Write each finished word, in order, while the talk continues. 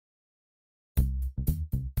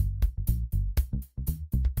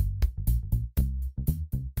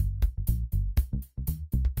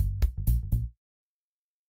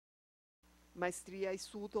maestría y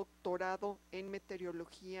su doctorado en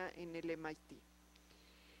meteorología en el MIT.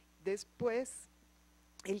 Después,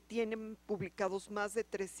 él tiene publicados más de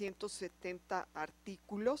 370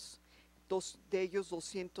 artículos, de ellos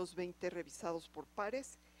 220 revisados por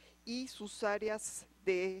pares, y sus áreas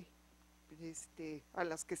a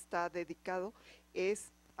las que está dedicado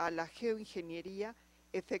es a la geoingeniería,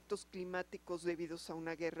 efectos climáticos debidos a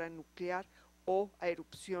una guerra nuclear o a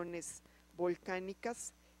erupciones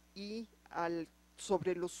volcánicas, y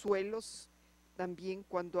sobre los suelos también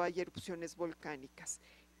cuando hay erupciones volcánicas.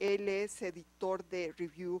 Él es editor de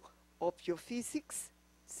Review of Geophysics,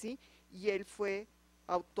 ¿sí? Y él fue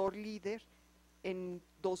autor líder en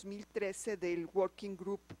 2013 del Working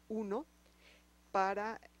Group 1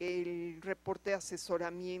 para el reporte de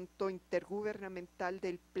asesoramiento intergubernamental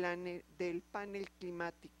del panel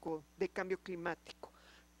climático, de cambio climático,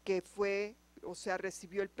 que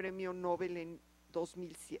recibió el premio Nobel en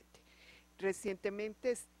 2007.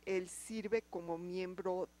 Recientemente él sirve como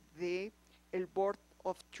miembro de el Board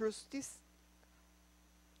of Trustees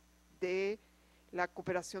de la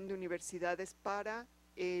Cooperación de Universidades para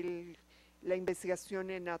la investigación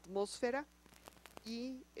en atmósfera,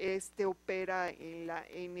 y opera en la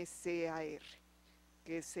NCAR,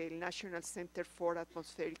 que es el National Center for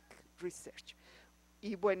Atmospheric Research.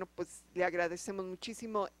 Y bueno, pues le agradecemos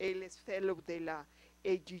muchísimo. Él es fellow de la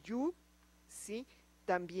AGU, ¿sí?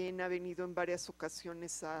 También ha venido en varias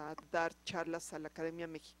ocasiones a dar charlas a la Academia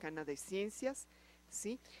Mexicana de Ciencias,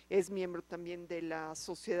 ¿sí? Es miembro también de la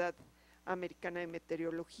Sociedad Americana de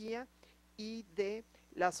Meteorología y de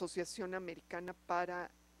la Asociación Americana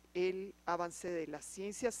para el Avance de las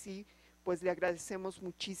Ciencias, y pues le agradecemos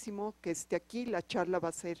muchísimo que esté aquí. La charla va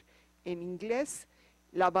a ser en inglés,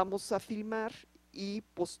 la vamos a filmar y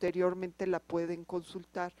posteriormente la pueden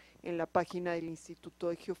consultar en la página del Instituto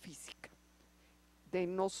de Geofísica.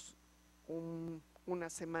 Denos una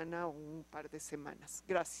semana o un par de semanas.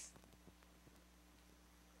 Gracias.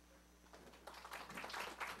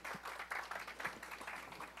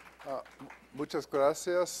 Muchas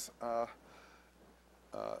gracias.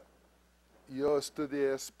 Yo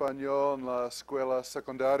estudié español en la escuela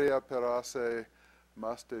secundaria, pero hace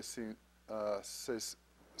más de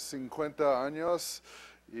 50 años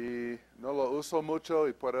y no lo uso mucho,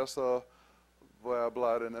 y por eso voy a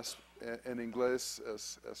hablar en inglés,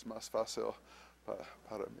 es más fácil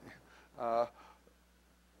para mí.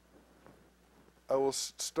 I will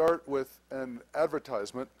start with an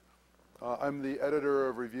advertisement. I'm the editor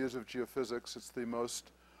of Reviews of Geophysics. It's the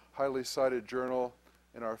most highly cited journal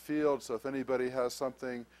in our field, so if anybody has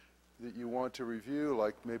something that you want to review,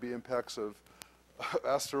 like maybe impacts of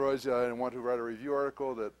asteroids, and want to write a review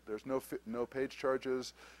article, that there's no page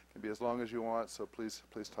charges, can be as long as you want, so please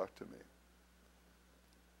talk to me.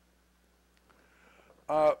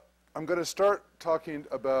 I'm going to start talking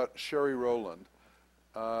about Sherry Rowland.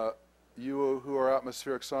 You who are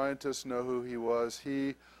atmospheric scientists know who he was.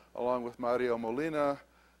 He, along with Mario Molina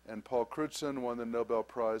and Paul Crutzen, won the Nobel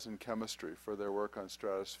Prize in Chemistry for their work on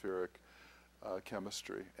stratospheric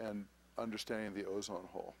chemistry and understanding the ozone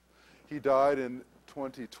hole. He died in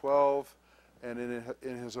 2012, and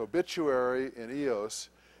in his obituary in EOS,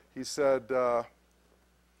 he said,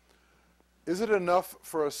 "Is it enough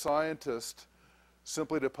for a scientist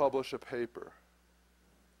simply to publish a paper?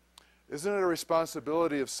 Isn't it a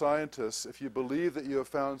responsibility of scientists, if you believe that you have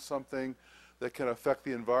found something that can affect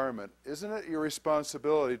the environment, isn't it your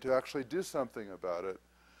responsibility to actually do something about it,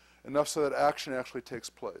 enough so that action actually takes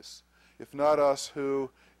place? If not us,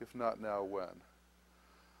 who? If not now, when?"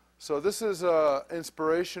 So this is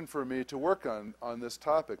inspiration for me to work on this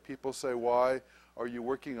topic. People say, why are you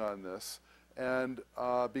working on this? And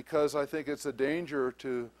because I think it's a danger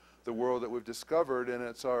to the world that we've discovered, and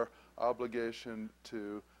it's our obligation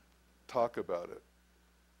to talk about it.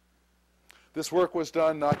 This work was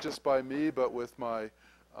done not just by me, but with my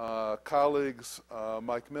colleagues,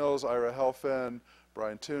 Mike Mills, Ira Helfen,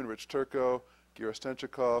 Brian Toon, Rich Turco, Gira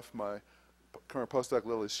Stenchikov, my current postdoc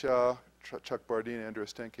Lily Xia, Chuck Bardeen, Andrew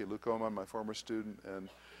Stenke, Luke Oman, my former student,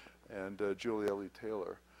 and Julia Lee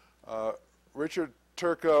Taylor. Richard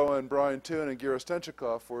Turco and Brian Toon and Gira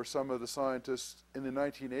Stenchikov were some of the scientists in the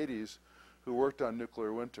 1980s who worked on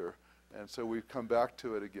nuclear winter, and so we've come back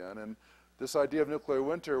to it again. And this idea of nuclear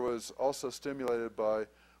winter was also stimulated by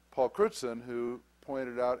Paul Crutzen, who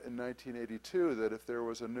pointed out in 1982 that if there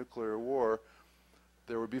was a nuclear war,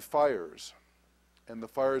 there would be fires, and the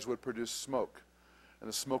fires would produce smoke. And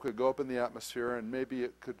the smoke would go up in the atmosphere, and maybe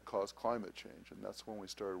it could cause climate change, and that's when we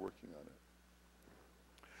started working on it.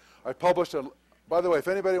 I published by the way, if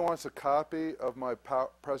anybody wants a copy of my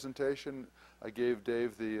presentation, I gave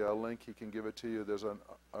Dave the link. He can give it to you. There's a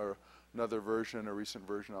another version, a recent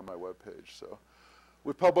version on my webpage. So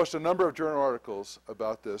we published a number of journal articles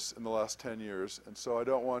about this in the last 10 years, and so I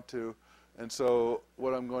don't want to, and so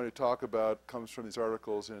what I'm going to talk about comes from these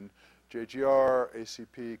articles in JGR,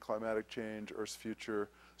 ACP, Climatic Change, Earth's Future,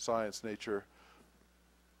 Science, Nature.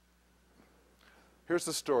 Here's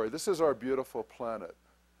the story. This is our beautiful planet.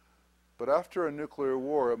 But after a nuclear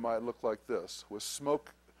war, it might look like this, with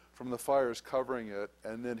smoke from the fires covering it,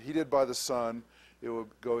 and then heated by the sun, it would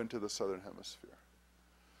go into the southern hemisphere.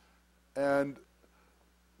 And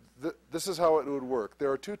this is how it would work.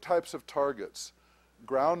 There are two types of targets: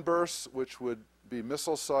 ground bursts, which would be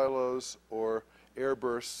missile silos, or air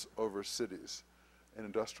bursts over cities and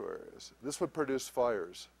industrial areas. This would produce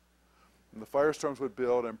fires. And the firestorms would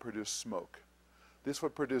build and produce smoke. This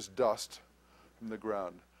would produce dust from the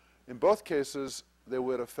ground. In both cases, they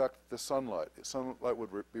would affect the sunlight. Sunlight would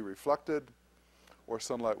be reflected, or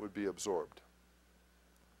sunlight would be absorbed.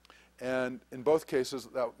 And in both cases,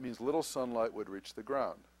 that means little sunlight would reach the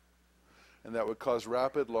ground. And that would cause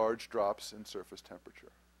rapid, large drops in surface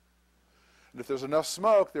temperature. And if there's enough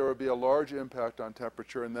smoke, there would be a large impact on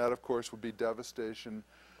temperature, and that, of course, would be devastation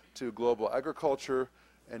to global agriculture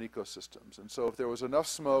and ecosystems. And so if there was enough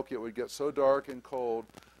smoke, it would get so dark and cold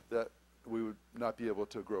that we would not be able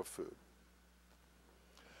to grow food.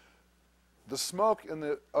 The smoke in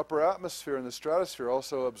the upper atmosphere and the stratosphere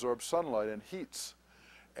also absorbs sunlight and heats.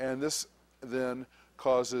 And this then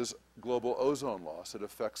causes global ozone loss. It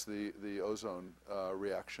affects the ozone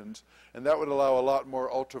reactions. And that would allow a lot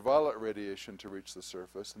more ultraviolet radiation to reach the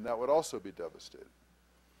surface, and that would also be devastating.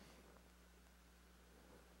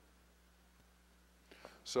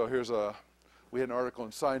 So we had an article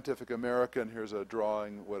in Scientific American. Here's a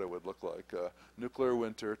drawing what it would look like. Nuclear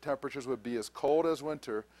winter. Temperatures would be as cold as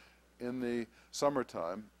winter in the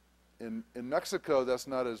summertime. In Mexico, that's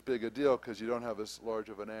not as big a deal because you don't have as large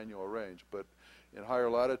of an annual range. But in higher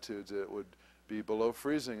latitudes, it would be below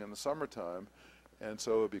freezing in the summertime. And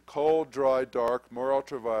so it would be cold, dry, dark, more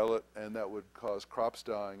ultraviolet, and that would cause crops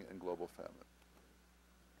dying and global famine.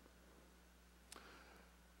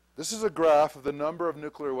 This is a graph of the number of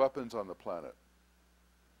nuclear weapons on the planet.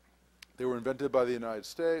 They were invented by the United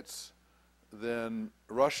States. Then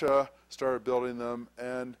Russia started building them,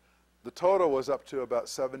 and the total was up to about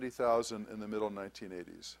 70,000 in the middle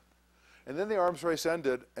 1980s. And then the arms race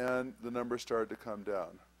ended, and the numbers started to come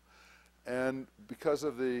down. And because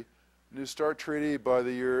of the New START treaty,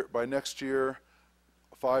 by next year,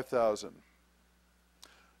 5,000.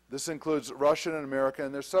 This includes Russia and America,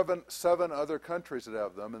 and there's seven other countries that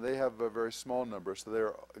have them, and they have a very small number, so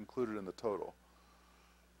they're included in the total.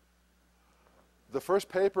 The first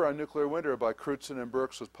paper on nuclear winter by Crutzen and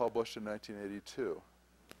Birx was published in 1982.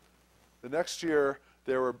 The next year,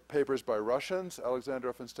 there were papers by Russians,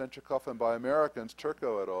 Alexandrov and Stenchikov, and by Americans,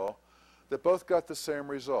 Turco et al., that both got the same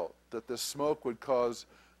result, that this smoke would cause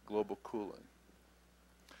global cooling.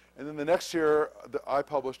 And then the next year, I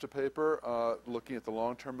published a paper looking at the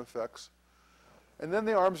long-term effects. And then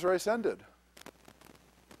the arms race ended.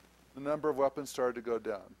 The number of weapons started to go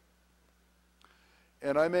down.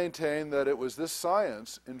 And I maintain that it was this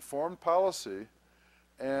science informed policy,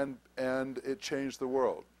 and it changed the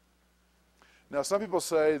world. Now, some people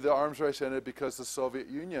say the arms race ended because the Soviet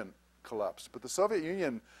Union collapsed. But the Soviet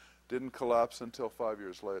Union didn't collapse until 5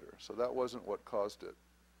 years later. So that wasn't what caused it.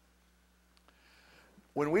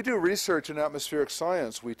 When we do research in atmospheric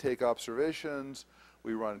science, we take observations,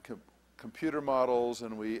 we run computer models,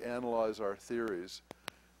 and we analyze our theories.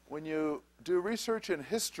 When you do research in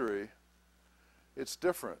history, it's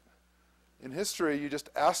different. In history, you just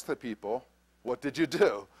ask the people, what did you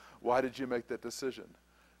do? Why did you make that decision?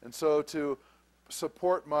 And so to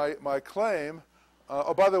support my claim,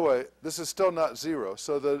 oh, by the way, this is still not zero,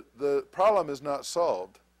 so the problem is not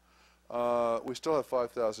solved. We still have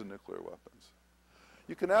 5,000 nuclear weapons.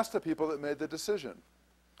 You can ask the people that made the decision.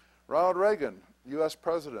 Ronald Reagan, US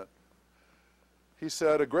president, he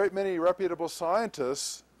said, a great many reputable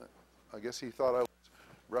scientists, I guess he thought I was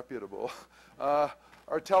reputable,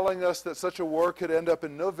 are telling us that such a war could end up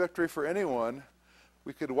in no victory for anyone.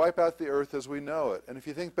 We could wipe out the Earth as we know it. And if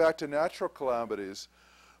you think back to natural calamities,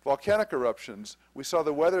 volcanic eruptions, we saw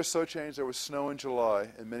the weather so change there was snow in July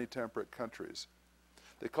in many temperate countries.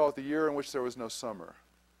 They call it the year in which there was no summer.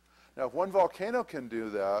 Now, if one volcano can do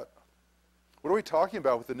that, what are we talking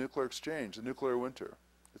about with the nuclear exchange, the nuclear winter?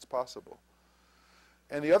 It's possible.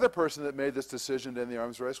 And the other person that made this decision to end the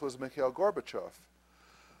arms race was Mikhail Gorbachev.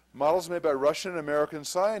 Models made by Russian and American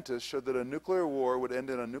scientists showed that a nuclear war would end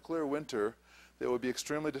in a nuclear winter that would be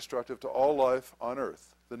extremely destructive to all life on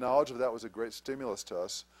Earth. The knowledge of that was a great stimulus to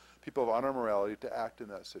us, people of honor and morality, to act in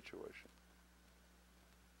that situation.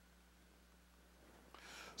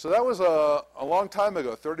 So that was a long time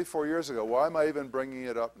ago, 34 years ago. Why am I even bringing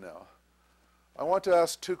it up now? I want to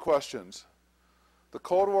ask two questions. The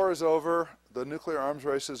Cold War is over. The nuclear arms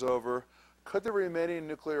race is over. Could the remaining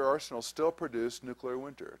nuclear arsenal still produce nuclear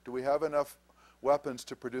winter? Do we have enough weapons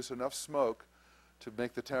to produce enough smoke to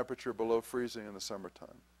make the temperature below freezing in the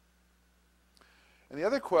summertime? And the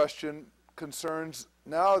other question concerns,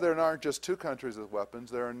 now there aren't just 2 countries with weapons,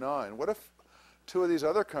 there are 9. What if 2 of these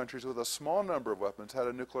other countries with a small number of weapons had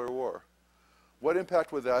a nuclear war? What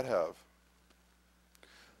impact would that have?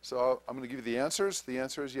 So I'm going to give you the answers. The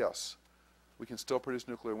answer is yes. We can still produce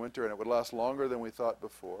nuclear winter, and it would last longer than we thought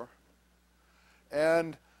before.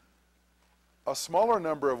 And a smaller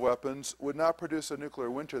number of weapons would not produce a nuclear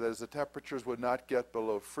winter. That is, the temperatures would not get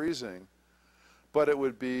below freezing, but it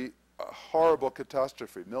would be a horrible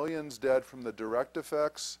catastrophe. Millions dead from the direct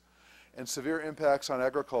effects and severe impacts on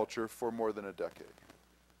agriculture for more than a decade.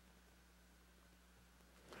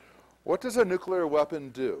 What does a nuclear weapon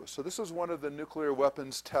do? So this was one of the nuclear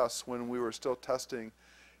weapons tests when we were still testing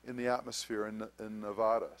in the atmosphere in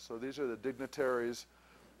Nevada. So these are the dignitaries.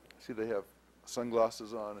 See, they have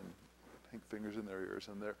sunglasses on and pink fingers in their ears.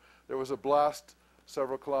 And there was a blast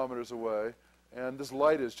several kilometers away, and this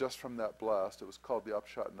light is just from that blast. It was called the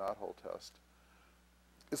upshot knothole test.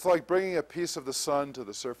 It's like bringing a piece of the sun to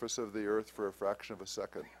the surface of the earth for a fraction of a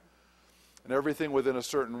second. And everything within a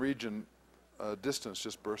certain region, distance,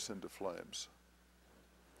 just bursts into flames.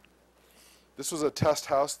 This was a test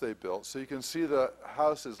house they built. So you can see the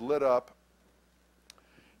house is lit up.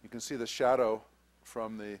 You can see the shadow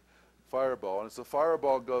from the fireball. And as the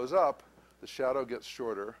fireball goes up, the shadow gets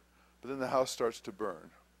shorter, but then the house starts to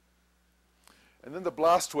burn. And then the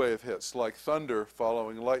blast wave hits, like thunder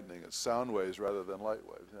following lightning. It's sound waves rather than light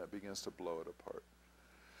waves, and that begins to blow it apart.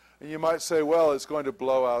 And you might say, well, it's going to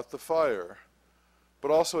blow out the fire. But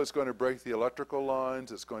also it's going to break the electrical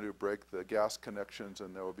lines, it's going to break the gas connections,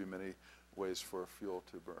 and there will be many ways for fuel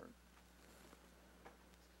to burn.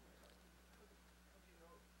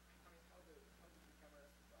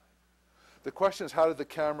 The question is, how did the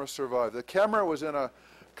camera survive? The camera was in a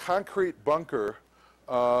concrete bunker,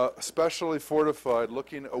 specially fortified,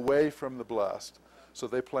 looking away from the blast. So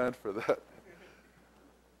they planned for that.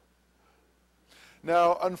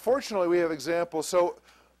 Now, unfortunately, we have examples. So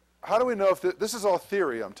how do we know if this is all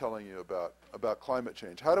theory I'm telling you about climate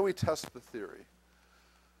change? How do we test the theory?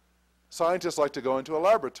 Scientists like to go into a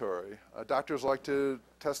laboratory. Doctors like to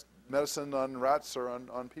test medicine on rats or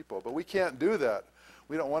on people. But we can't do that.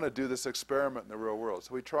 We don't want to do this experiment in the real world.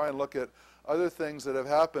 So we try and look at other things that have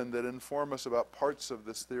happened that inform us about parts of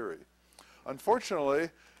this theory. Unfortunately,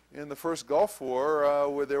 in the first Gulf War,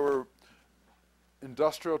 where there were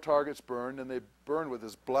industrial targets burned, and they burned with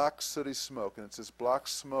this black sooty smoke, and it's this black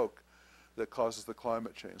smoke that causes the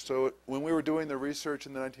climate change. So when we were doing the research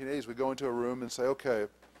in the 1980s, we go into a room and say, okay,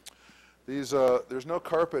 there's no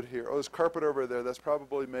carpet here. Oh, there's carpet over there. That's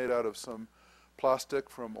probably made out of some plastic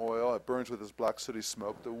from oil. It burns with this black sooty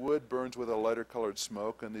smoke. The wood burns with a lighter colored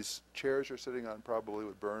smoke, and these chairs you're sitting on probably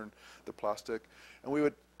would burn the plastic. And we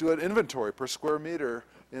would do an inventory per square meter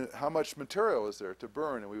in how much material is there to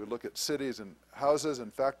burn, and we would look at cities and houses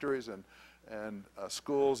and factories and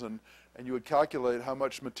schools, and you would calculate how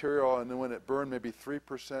much material, and then when it burned, maybe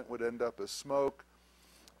 3% would end up as smoke,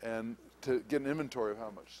 and to get an inventory of how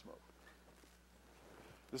much smoke.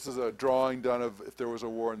 This is a drawing done of if there was a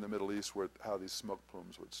war in the Middle East, how these smoke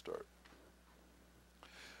plumes would start.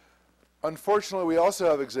 Unfortunately, we also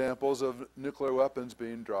have examples of nuclear weapons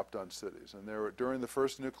being dropped on cities. And during the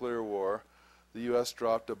first nuclear war, the U.S.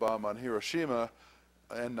 dropped a bomb on Hiroshima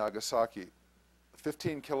and Nagasaki,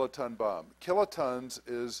 15 kiloton bomb. Kilotons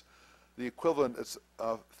is the equivalent, it's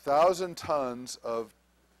 1,000 tons of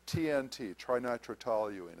TNT,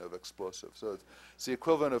 trinitrotoluene, of explosive. So it's the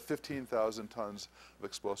equivalent of 15,000 tons of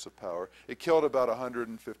explosive power. It killed about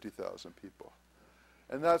 150,000 people.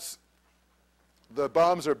 And the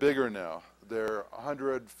bombs are bigger now. They're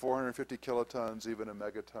 100, 450 kilotons, even a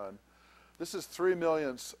megaton. This is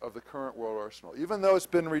 3/millionths of the current world arsenal. Even though it's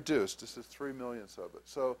been reduced, this is 3/millionths of it.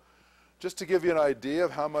 So just to give you an idea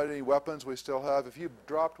of how many weapons we still have, if you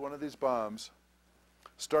dropped one of these bombs,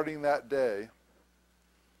 starting that day,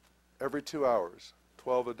 every 2 hours,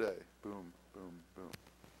 12 a day, boom, boom, boom.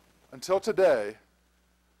 Until today,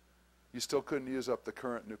 you still couldn't use up the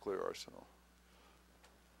current nuclear arsenal.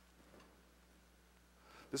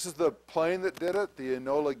 This is the plane that did it, the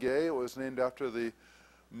Enola Gay. It was named after the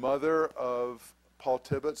mother of Paul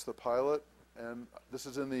Tibbets, the pilot. And this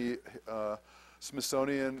is in the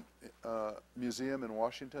Smithsonian Museum in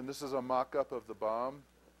Washington. This is a mock-up of the bomb.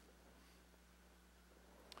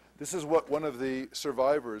 This is what one of the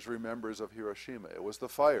survivors remembers of Hiroshima. It was the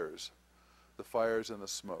fires and the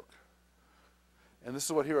smoke. And this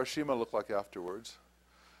is what Hiroshima looked like afterwards.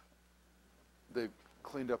 They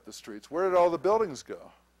cleaned up the streets. Where did all the buildings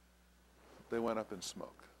go? They went up in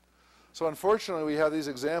smoke. So unfortunately, we have these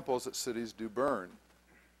examples that cities do burn.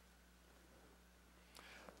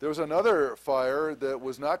 There was another fire that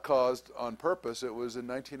was not caused on purpose. It was in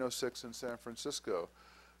 1906 in San Francisco.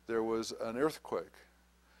 There was an earthquake,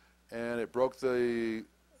 and it broke the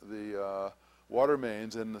water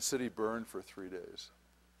mains, and the city burned for 3 days.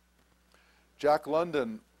 Jack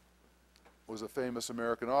London was a famous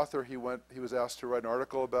American author. He was asked to write an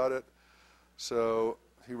article about it. So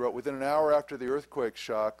he wrote, within an hour after the earthquake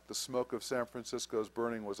shock, the smoke of San Francisco's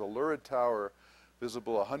burning was a lurid tower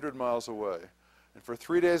visible 100 miles away. And for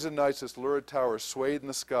 3 days and nights, this lurid tower swayed in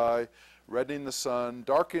the sky, reddening the sun,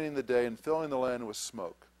 darkening the day, and filling the land with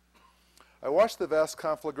smoke. I watched the vast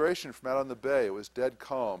conflagration from out on the bay. It was dead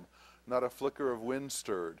calm. Not a flicker of wind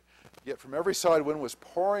stirred. Yet from every side, wind was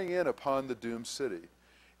pouring in upon the doomed city.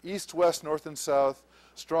 East, west, north, and south,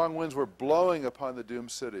 strong winds were blowing upon the doomed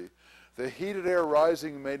city. The heated air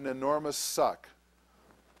rising made an enormous suck.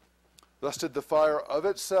 Thus did the fire of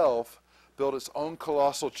itself build its own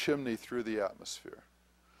colossal chimney through the atmosphere.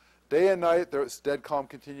 Day and night, this dead calm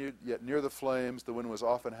continued, yet near the flames, the wind was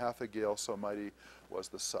often half a gale, so mighty was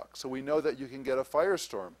the suck. So we know that you can get a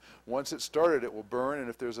firestorm. Once it started, it will burn, and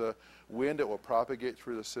if there's a wind, it will propagate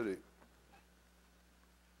through the city.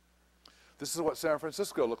 This is what San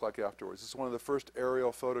Francisco looked like afterwards. This is one of the first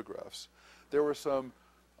aerial photographs. There were some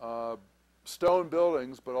stone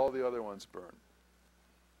buildings, but all the other ones burned.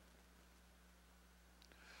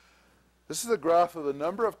 This is a graph of the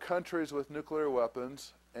number of countries with nuclear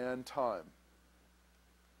weapons and time.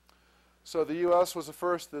 So the US was the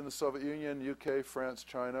first, then the Soviet Union, UK, France,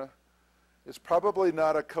 China. It's probably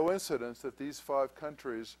not a coincidence that these 5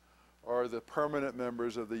 countries are the permanent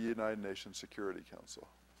members of the United Nations Security Council.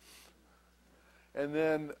 And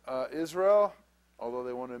then Israel, although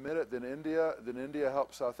they won't admit it, then India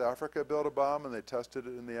helped South Africa build a bomb, and they tested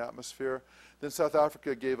it in the atmosphere. Then South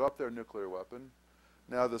Africa gave up their nuclear weapon.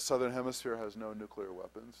 Now the Southern Hemisphere has no nuclear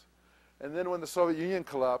weapons. And then when the Soviet Union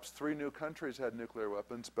collapsed, 3 new countries had nuclear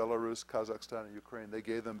weapons, Belarus, Kazakhstan, and Ukraine. They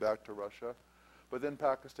gave them back to Russia. But then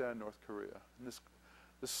Pakistan and North Korea. And this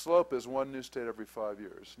slope is 1 new state every 5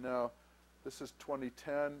 years. Now, this is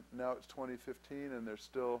 2010, now it's 2015, and there's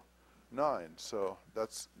still 9. So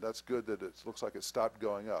that's good that it looks like it stopped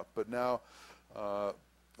going up. But now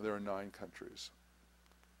there are 9 countries.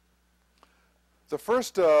 The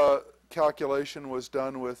first calculation was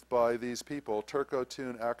done by these people, Turco,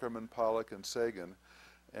 Toon, Ackerman, Pollock, and Sagan.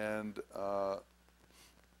 And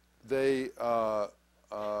they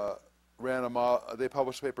they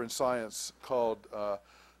published a paper in Science called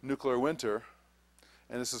Nuclear Winter.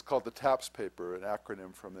 And this is called the TAPS paper, an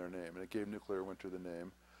acronym from their name. And it gave nuclear winter the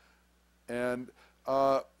name. And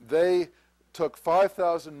they took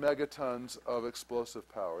 5,000 megatons of explosive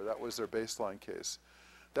power. That was their baseline case.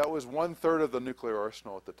 That was 1/3 of the nuclear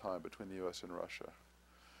arsenal at the time between the US and Russia.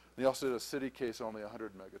 They also did a city case, only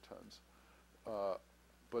 100 megatons.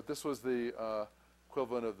 But this was the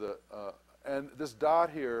equivalent of the, and this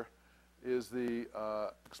dot here is the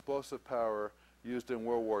explosive power used in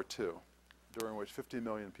World War II, during which 50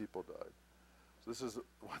 million people died. So this is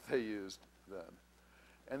what they used then.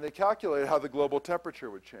 And they calculated how the global temperature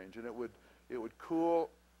would change, and it would cool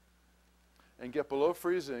and get below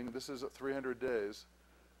freezing. This is at 300 days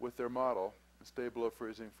with their model, and stay below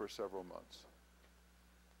freezing for several months.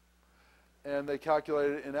 And they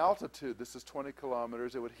calculated in altitude, this is 20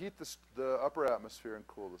 kilometers, it would heat the upper atmosphere and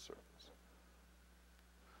cool the surface.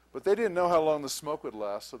 But they didn't know how long the smoke would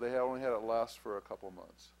last, so they only had it last for a couple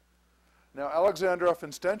months. Now, Alexandrov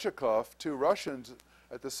and Stenchikov, 2 Russians,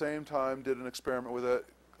 at the same time did an experiment with a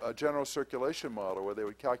general circulation model where they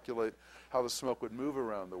would calculate how the smoke would move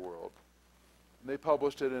around the world. And they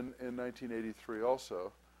published it in 1983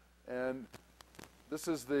 also. And this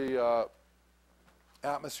is the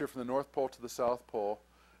atmosphere from the North Pole to the South Pole,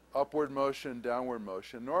 upward motion, downward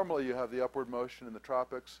motion. Normally you have the upward motion in the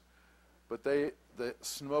tropics, but the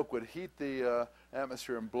smoke would heat the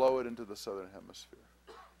atmosphere and blow it into the southern hemisphere.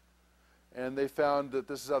 And they found that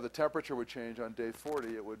this is how the temperature would change on day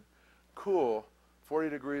 40. It would cool 40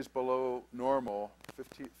 degrees below normal,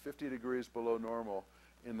 50 degrees below normal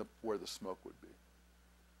where the smoke would be.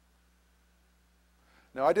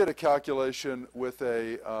 Now, I did a calculation with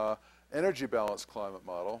a energy balance climate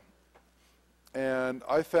model, and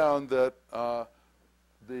I found that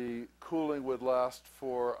the cooling would last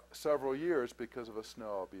for several years because of a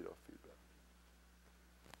snow albedo feedback.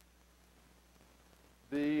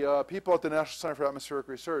 The people at the National Center for Atmospheric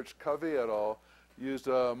Research, Covey et al., used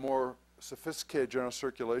a more sophisticated general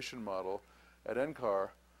circulation model at NCAR,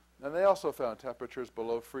 and they also found temperatures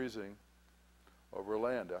below freezing over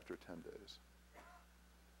land after 10 days.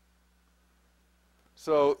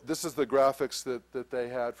 So this is the graphics that they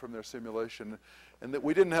had from their simulation. And that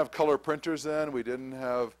we didn't have color printers then, we didn't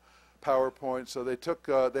have PowerPoint, so they took,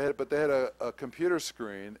 they had a computer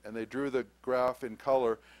screen, and they drew the graph in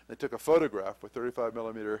color. They took a photograph with 35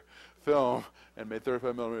 millimeter film and made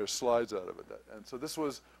 35 millimeter slides out of it. And so this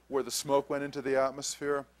was where the smoke went into the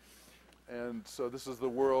atmosphere. And so this is the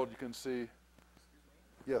world you can see.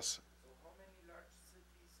 Yes? So how many large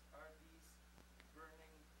cities are these burning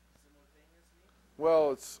simultaneously?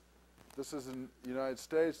 Well, this is in the United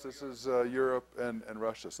States, this is Europe and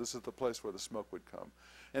Russia. So this is the place where the smoke would come.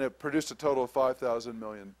 And it produced a total of 5,000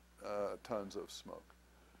 million tons of smoke.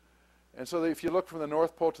 And so if you look from the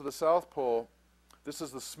North Pole to the South Pole, this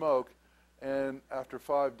is the smoke, and after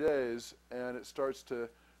 5 days, and it starts to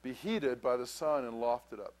be heated by the sun and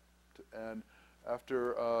lofted up. And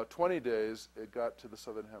after 20 days, it got to the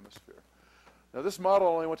southern hemisphere. Now this model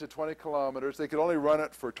only went to 20 kilometers. They could only run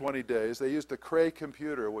it for 20 days. They used a Cray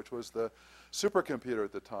computer, which was the supercomputer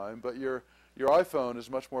at the time, but your iPhone is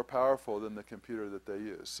much more powerful than the computer that they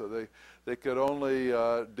used. So they could only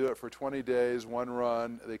do it for 20 days, one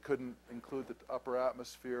run. They couldn't include the upper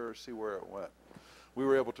atmosphere or see where it went. We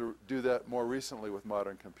were able to do that more recently with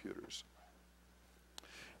modern computers.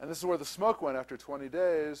 And this is where the smoke went after 20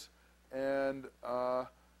 days, and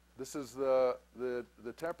this is the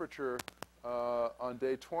temperature on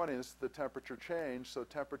day 20. This is the temperature change. So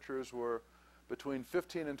temperatures were between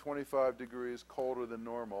 15 and 25 degrees colder than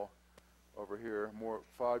normal over here, more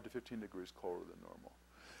 5 to 15 degrees colder than normal.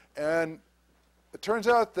 And it turns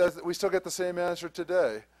out that we still get the same answer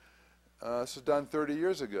today. This was done 30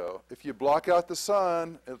 years ago. If you block out the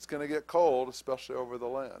sun, it's going to get cold, especially over the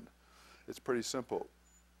land. It's pretty simple.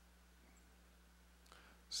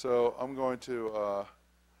 So I'm going to, I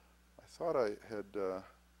thought I had,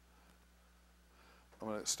 I'm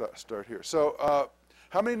going to start here. So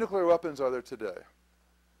how many nuclear weapons are there today?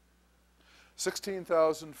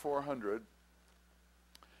 16,400.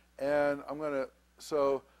 And I'm going to,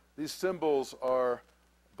 so these symbols are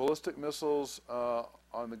ballistic missiles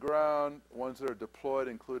on the ground, ones that are deployed,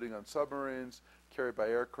 including on submarines, carried by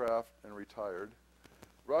aircraft, and retired.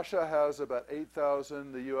 Russia has about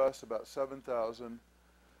 8,000, the US about 7,000.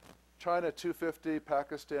 China 250,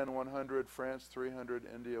 Pakistan 100, France 300,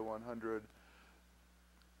 India 100,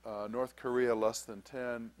 North Korea less than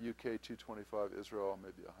 10, UK 225, Israel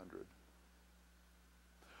maybe 100.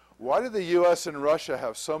 Why do the US and Russia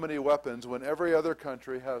have so many weapons when every other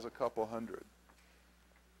country has a couple hundred?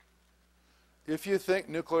 If you think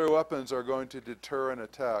nuclear weapons are going to deter an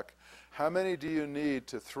attack, how many do you need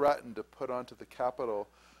to threaten to put onto the capital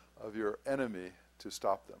of your enemy to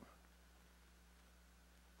stop them?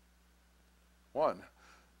 1.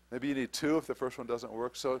 Maybe you need 2 if the first one doesn't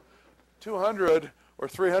work. So 200 or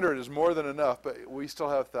 300 is more than enough, but we still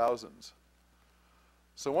have thousands.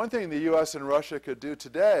 So one thing the US and Russia could do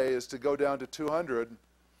today is to go down to 200,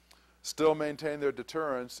 still maintain their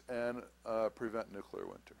deterrence, and prevent nuclear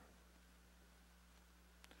winter.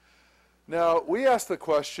 Now, we asked the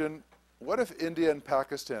question, what if India and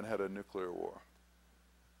Pakistan had a nuclear war?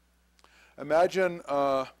 Imagine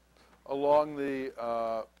along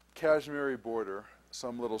the Kashmiri border,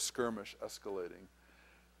 some little skirmish escalating.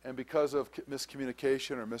 And because of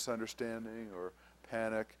miscommunication or misunderstanding or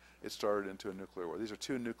panic, it started into a nuclear war. These are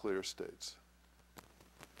 2 nuclear states.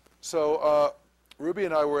 So Ruby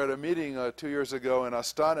and I were at a meeting 2 years ago in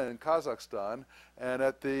Astana in Kazakhstan, and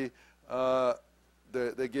at they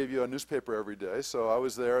gave you a newspaper every day. So I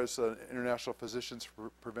was there as an International Physicians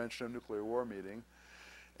for Prevention of Nuclear War meeting.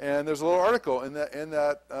 And there's a little article in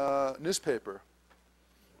that newspaper.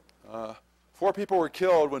 4 people were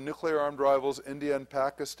killed when nuclear-armed rivals India and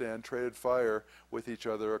Pakistan traded fire with each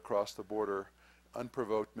other across the border,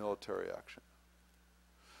 unprovoked military action.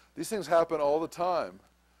 These things happen all the time,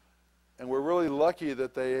 and we're really lucky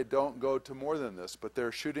that they don't go to more than this, but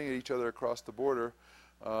they're shooting at each other across the border.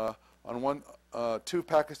 2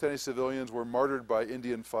 Pakistani civilians were martyred by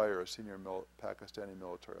Indian fire, a senior Pakistani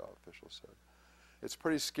military official said. It's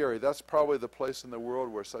pretty scary. That's probably the place in the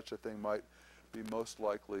world where such a thing might be most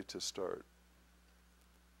likely to start.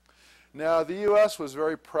 Now, the US was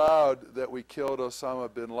very proud that we killed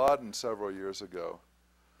Osama bin Laden several years ago.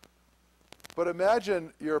 But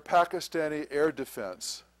imagine you're Pakistani air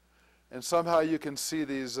defense, and somehow you can see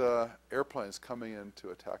these airplanes coming in to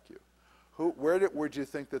attack you. Where do you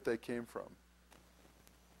think that they came from?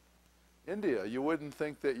 India. You wouldn't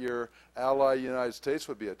think that your ally, United States,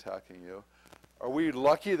 would be attacking you. Are we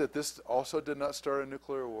lucky that this also did not start a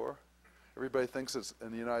nuclear war? Everybody thinks it's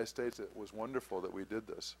in the United States it was wonderful that we did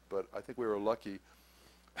this, but I think we were lucky.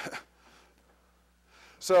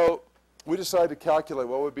 So we decided to calculate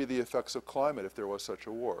what would be the effects of climate if there was such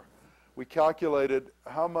a war. We calculated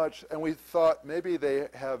how much, and we thought maybe they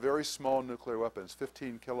have very small nuclear weapons,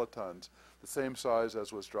 15 kilotons, the same size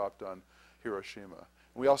as was dropped on Hiroshima.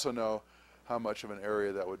 And we also know how much of an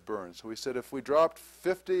area that would burn. So we said if we dropped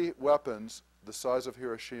 50 weapons the size of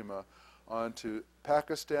Hiroshima onto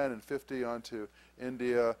Pakistan and 50 onto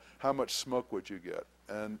India, how much smoke would you get?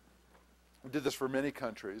 And we did this for many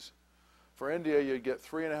countries. For India, you'd get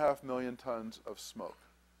 3.5 million tons of smoke.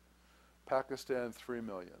 Pakistan, 3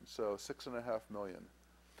 million, so 6.5 million.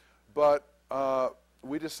 But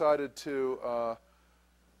we decided to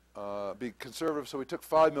be conservative, so we took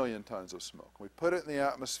 5 million tons of smoke. We put it in the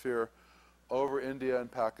atmosphere over India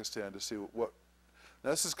and Pakistan to see what. Now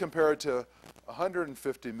this is compared to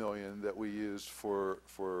 150 million that we used for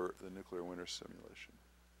the nuclear winter simulation.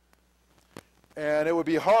 And it would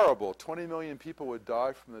be horrible. 20 million people would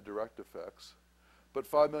die from the direct effects, but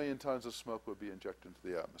 5 million tons of smoke would be injected into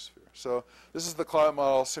the atmosphere. So this is the climate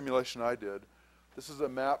model simulation I did. This is a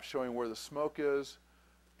map showing where the smoke is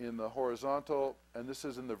in the horizontal, and this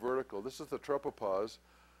is in the vertical. This is the tropopause,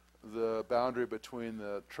 the boundary between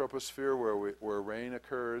the troposphere where rain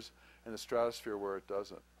occurs and the stratosphere where it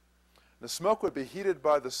doesn't. The smoke would be heated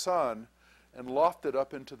by the sun and lofted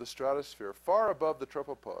up into the stratosphere, far above the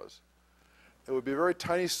tropopause. It would be very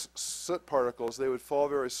tiny soot particles. They would fall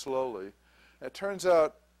very slowly. And it turns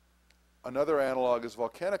out another analog is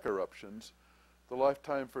volcanic eruptions. The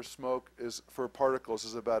lifetime for smoke for particles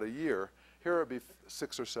is about a year. Here it would be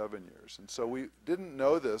 6 or 7 years. And so we didn't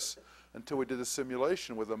know this until we did the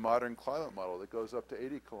simulation with a modern climate model that goes up to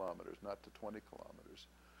 80 kilometers, not to 20 kilometers.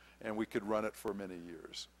 And we could run it for many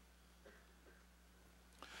years.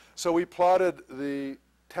 So we plotted the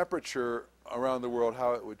temperature around the world,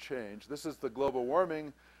 how it would change. This is the global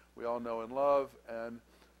warming we all know and love, and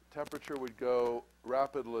temperature would go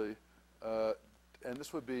rapidly, and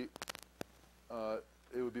this would be,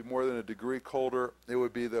 it would be more than a degree colder. It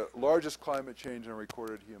would be the largest climate change in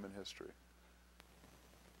recorded human history.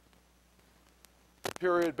 The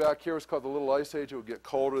period back here was called the Little Ice Age. It would get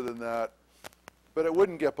colder than that, but it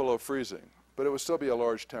wouldn't get below freezing, but it would still be a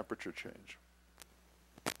large temperature change.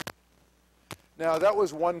 Now, that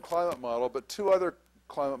was one climate model, but 2 other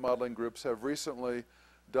climate modeling groups have recently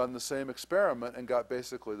done the same experiment and got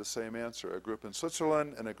basically the same answer. A group in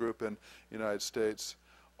Switzerland and a group in the United States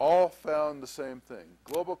all found the same thing.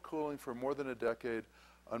 Global cooling for more than a decade,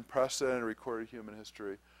 unprecedented recorded human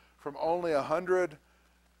history, from only 100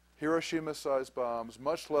 Hiroshima-sized bombs,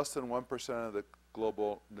 much less than 1% of the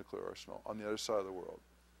global nuclear arsenal on the other side of the world.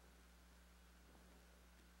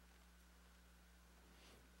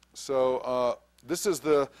 So this is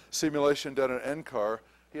the simulation done at NCAR.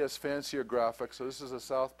 He has fancier graphics. So this is the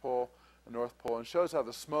South Pole and North Pole, and shows how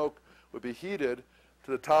the smoke would be heated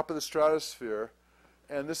to the top of the stratosphere.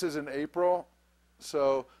 And this is in April.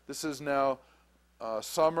 So this is now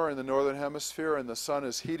summer in the northern hemisphere, and the sun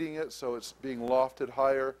is heating it, so it's being lofted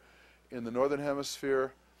higher in the northern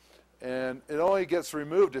hemisphere. And it only gets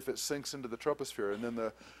removed if it sinks into the troposphere, and then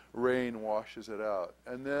the rain washes it out.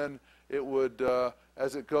 And then it would,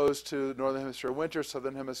 as it goes to northern hemisphere winter,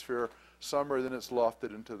 southern hemisphere summer, then it's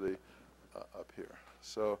lofted into the up here.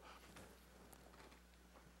 So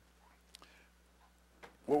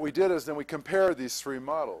what we did is then we compared these 3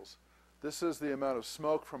 models. This is the amount of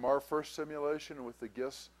smoke from our first simulation with the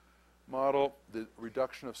GISS model, the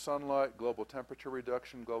reduction of sunlight, global temperature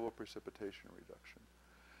reduction, global precipitation reduction.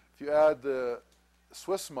 If you add the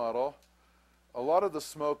Swiss model, a lot of the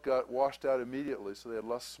smoke got washed out immediately, so they had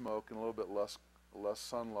less smoke and a little bit less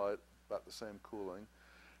sunlight, about the same cooling.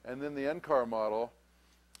 And then the NCAR model,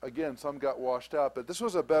 again, some got washed out, but this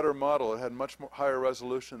was a better model. It had much more higher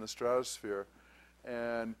resolution in the stratosphere,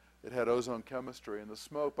 and it had ozone chemistry. And the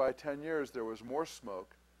smoke, by 10 years, there was more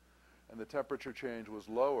smoke, and the temperature change was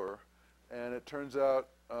lower. And it turns out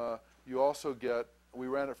you also get, we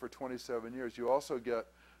ran it for 27 years, you also get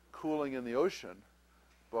cooling in the ocean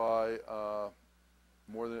by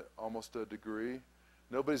more than almost a degree.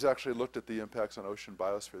 Nobody's actually looked at the impacts on ocean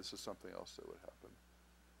biosphere. This is something else that would happen.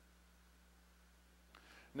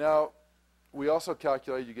 Now, we also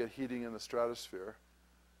calculate you get heating in the stratosphere.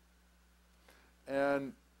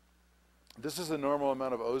 And this is the normal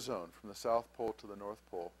amount of ozone from the South Pole to the North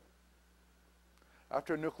Pole.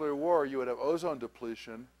 After a nuclear war, you would have ozone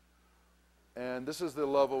depletion, and this is the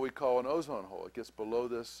level we call an ozone hole. It gets below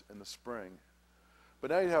this in the spring. But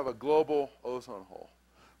now you have a global ozone hole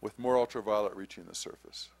with more ultraviolet reaching the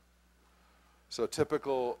surface. So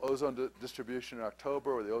typical ozone distribution in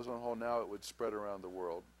October, or the ozone hole now, it would spread around the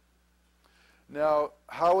world. Now,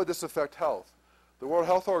 how would this affect health? The World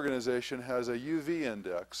Health Organization has a UV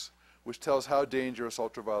index, which tells how dangerous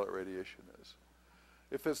ultraviolet radiation is.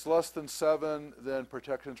 If it's less than 7, then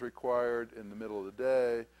protection is required in the middle of the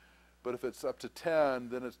day. But if it's up to 10,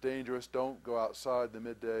 then it's dangerous. Don't go outside in the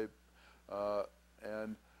midday.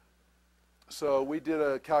 And so we did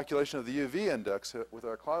a calculation of the UV index with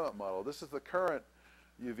our climate model. This is the current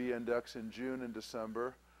UV index in June and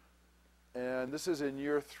December. And this is in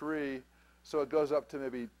year 3. So it goes up to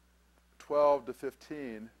maybe 12 to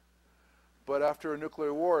 15. But after a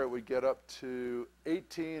nuclear war, it would get up to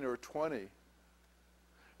 18 or 20.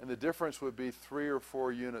 And the difference would be 3 or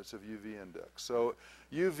 4 units of UV index. So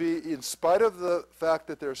UV, in spite of the fact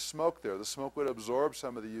that there's smoke there, the smoke would absorb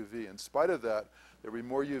some of the UV. In spite of that, there would be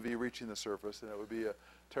more UV reaching the surface, and it would be a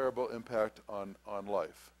terrible impact on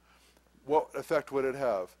life. What effect would it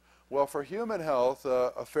have? Well, for human health,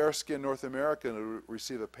 a fair-skinned North American would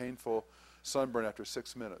receive a painful sunburn after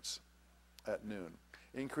 6 minutes at noon.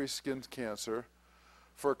 Increased skin cancer.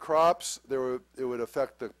 For crops, it would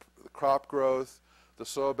affect the crop growth, the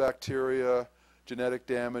soil bacteria, genetic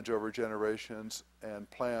damage over generations, and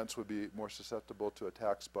plants would be more susceptible to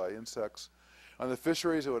attacks by insects. On the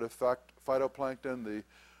fisheries, it would affect phytoplankton, the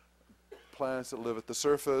plants that live at the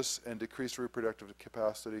surface, and decrease reproductive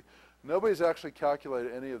capacity. Nobody's actually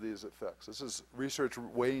calculated any of these effects. This is research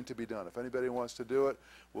waiting to be done. If anybody wants to do it,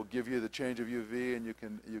 we'll give you the change of UV, and you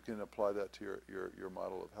can apply that to your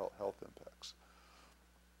model of health impacts.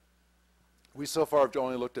 We so far have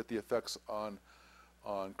only looked at the effects on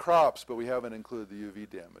crops, but we haven't included the UV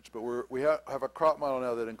damage. But we have a crop model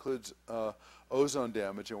now that includes ozone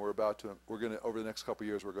damage, and we're going to, over the next couple of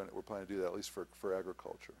years, we're planning to do that, at least for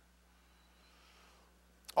agriculture.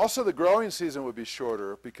 Also, the growing season would be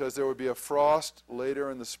shorter because there would be a frost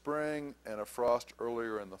later in the spring and a frost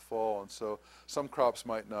earlier in the fall, and so some crops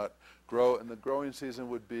might not grow, and the growing season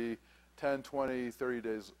would be 10, 20, 30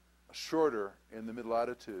 days shorter in the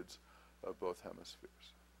mid-latitudes of both hemispheres.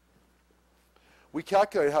 We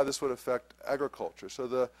calculate how this would affect agriculture. So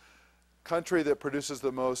the country that produces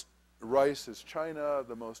the most rice is China,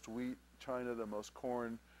 the most wheat, China, the most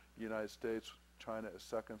corn, the United States. China is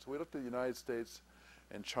second. So we looked at the United States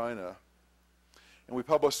and China. And we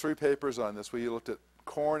published 3 papers on this. We looked at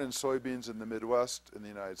corn and soybeans in the Midwest in the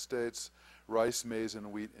United States, rice, maize,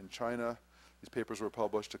 and wheat in China. These papers were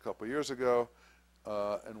published a couple years ago,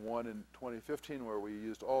 and one in 2015 where we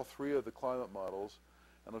used all 3 of the climate models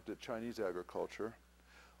and looked at Chinese agriculture.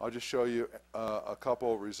 I'll just show you a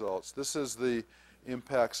couple results. This is the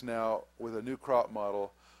impacts now with a new crop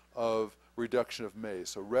model of reduction of maize.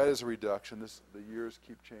 So red is a reduction. The years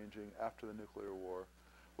keep changing after the nuclear war,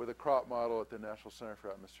 with a crop model at the National Center for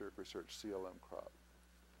Atmospheric Research, CLM crop.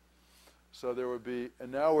 So there would be,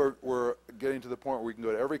 and now we're getting to the point where we can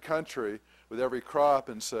go to every country with every crop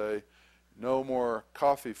and say, no more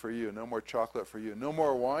coffee for you, no more chocolate for you, no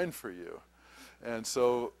more wine for you. And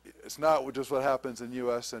so it's not just what happens in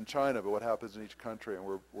U.S. and China, but what happens in each country, and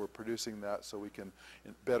we're producing that so we can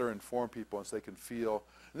better inform people and so they can feel.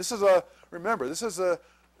 And this is remember, this is the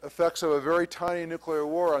effects of a very tiny nuclear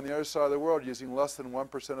war on the other side of the world using less than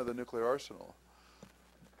 1% of the nuclear arsenal.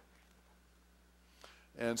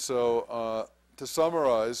 And so to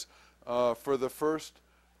summarize, for the first,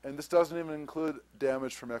 and this doesn't even include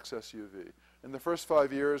damage from excess UV. In the first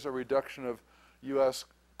 5 years, a reduction of U.S.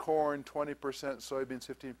 corn 20%, soybeans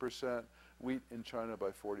 15%, wheat in China by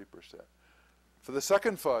 40%. For the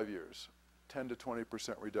second 5 years, 10 to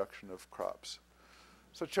 20% reduction of crops.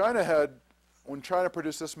 So China had, when China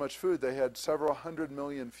produced this much food, they had several 100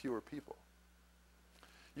 million fewer people.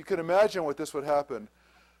 You can imagine what this would happen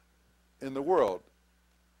in the world.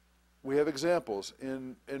 We have examples.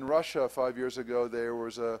 In Russia 5 years ago, there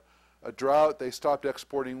was a drought. They stopped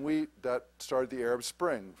exporting wheat. That started the Arab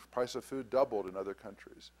Spring. Price of food doubled in other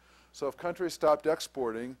countries. So if countries stopped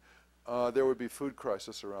exporting, there would be food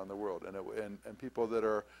crisis around the world, and people that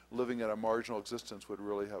are living at a marginal existence would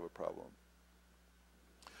really have a problem.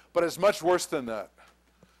 But it's much worse than that.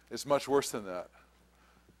 It's much worse than that.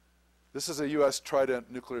 This is a U.S.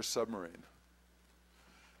 Trident nuclear submarine.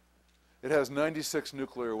 It has 96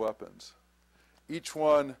 nuclear weapons. Each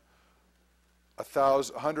one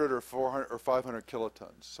 100 or 400 or 500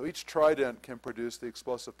 kilotons. So each Trident can produce the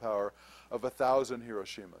explosive power of 1,000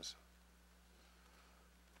 Hiroshimas.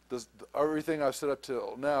 Everything I've set up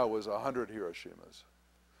till now was 100 Hiroshimas.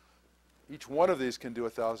 Each one of these can do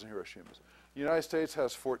 1,000 Hiroshimas. The United States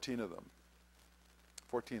has 14 of them,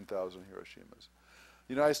 14,000 Hiroshimas.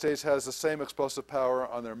 The United States has the same explosive power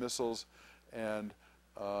on their missiles and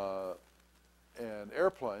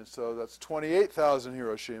airplanes, so that's 28,000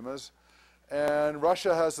 Hiroshimas. And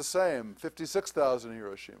Russia has the same, 56,000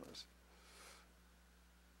 Hiroshimas.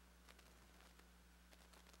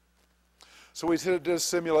 So we did a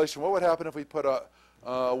simulation. What would happen if we put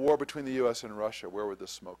a war between the U.S. and Russia? Where would the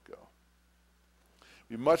smoke go? It'd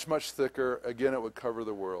be much, much thicker. Again, it would cover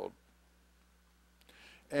the world.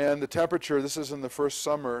 And the temperature, this is in the first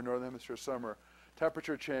summer, Northern Hemisphere summer,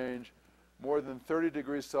 temperature change, more than 30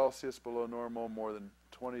 degrees Celsius below normal, more than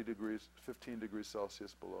 20 degrees, 15 degrees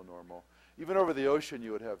Celsius below normal. Even over the ocean,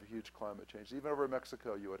 you would have a huge climate change. Even over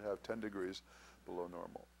Mexico, you would have 10 degrees below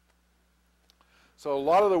normal. So a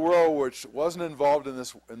lot of the world which wasn't involved in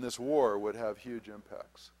this war would have huge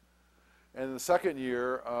impacts. And in the second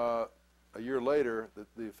year, a year later,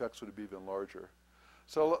 the effects would be even larger.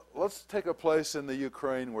 So let's take a place in the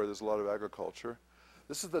Ukraine where there's a lot of agriculture.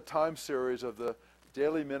 This is the time series of the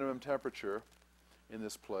daily minimum temperature in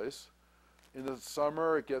this place. In the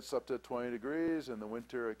summer, it gets up to 20 degrees. In the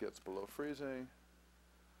winter, it gets below freezing.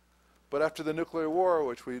 But after the nuclear war,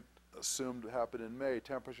 which we assumed would happen in May,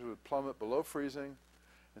 temperatures would plummet below freezing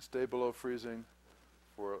and stay below freezing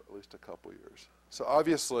for at least a couple years. So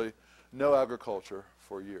obviously, no agriculture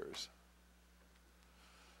for years.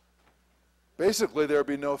 Basically, there would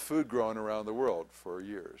be no food grown around the world for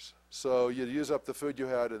years. So you'd use up the food you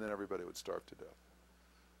had, and then everybody would starve to death.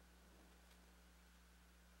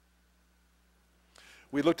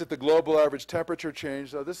 We looked at the global average temperature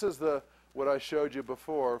change. Now, this is what I showed you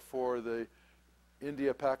before for the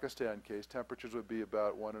India-Pakistan case. Temperatures would be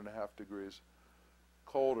about 1.5 degrees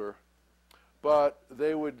colder. But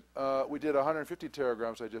they would, we did 150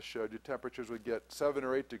 teragrams I just showed you. Temperatures would get 7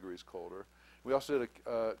 or 8 degrees colder. We also did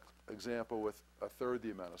an example with a third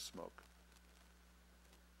the amount of smoke.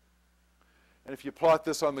 And if you plot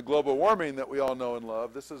this on the global warming that we all know and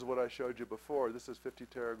love, this is what I showed you before. This is 50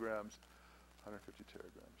 teragrams, 150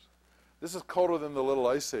 teragrams. This is colder than the Little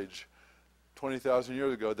Ice Age. 20,000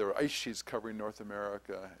 years ago, there were ice sheets covering North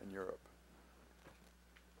America and Europe.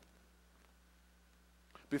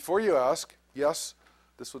 Before you ask, yes,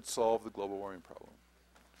 this would solve the global warming problem.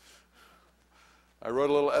 I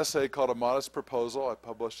wrote a little essay called A Modest Proposal. I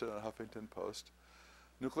published it in a Huffington Post.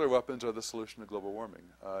 Nuclear weapons are the solution to global warming.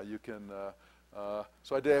 So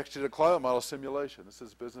I actually did a climate model simulation. This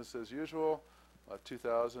is business as usual,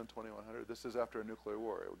 2000, 2100. This is after a nuclear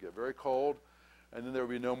war. It would get very cold, and then there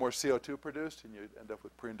would be no more CO2 produced, and you'd end up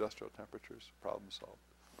with pre-industrial temperatures. Problem solved.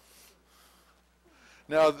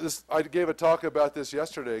 Now, I gave a talk about this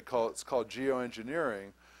yesterday. It's called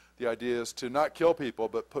geoengineering. The idea is to not kill people,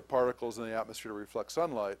 but put particles in the atmosphere to reflect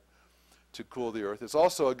sunlight to cool the Earth. It's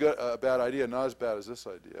also a bad idea, not as bad as this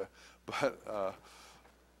idea. But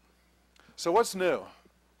so what's new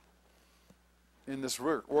in this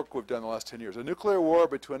work we've done the last 10 years? A nuclear war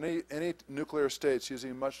between any nuclear states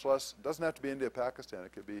using much less, it doesn't have to be India, Pakistan.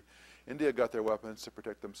 It could be India got their weapons to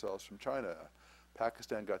protect themselves from China.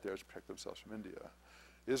 Pakistan got theirs to protect themselves from India.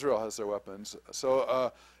 Israel has their weapons.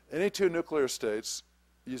 So any two nuclear states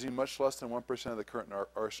using much less than 1% of the current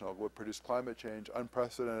arsenal would produce climate change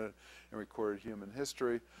unprecedented in recorded human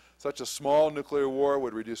history. Such a small nuclear war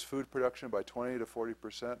would reduce food production by 20 to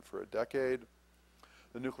 40% for a decade.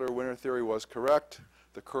 The nuclear winter theory was correct.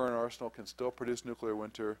 The current arsenal can still produce nuclear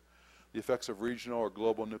winter. The effects of regional or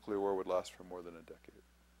global nuclear war would last for more than a decade.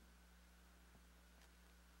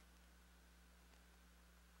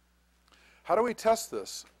 How do we test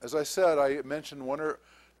this? As I said, I mentioned one or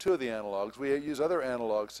two of the analogs. We use other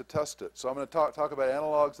analogs to test it. So I'm going to talk about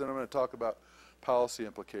analogs, then I'm going to talk about policy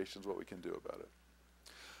implications, what we can do about it.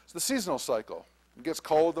 So the seasonal cycle. It gets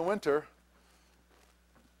cold in the winter.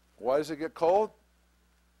 Why does it get cold?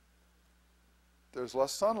 There's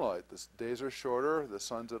less sunlight. The days are shorter. The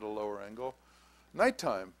sun's at a lower angle.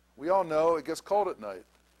 Nighttime. We all know it gets cold at night.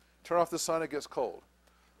 Turn off the sun, it gets cold.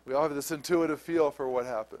 We all have this intuitive feel for what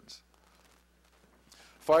happens.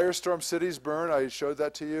 Firestorm cities burn, I showed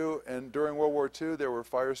that to you, and during World War II there were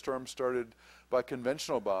firestorms started by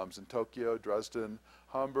conventional bombs in Tokyo, Dresden,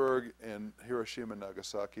 Hamburg, and Hiroshima and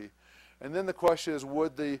Nagasaki. And then the question is,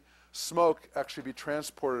 would the smoke actually be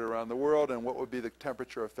transported around the world, and what would be the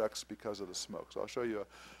temperature effects because of the smoke? So I'll show you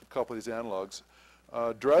a couple of these analogs.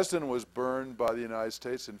 Dresden was burned by the United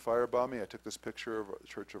States in firebombing. I took this picture of the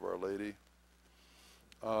Church of Our Lady.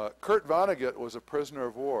 Kurt Vonnegut was a prisoner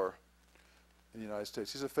of war in the United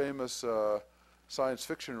States. He's a famous science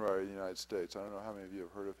fiction writer in the United States. I don't know how many of you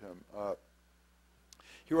have heard of him.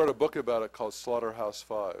 He wrote a book about it called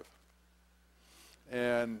Slaughterhouse-Five.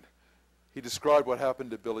 And he described what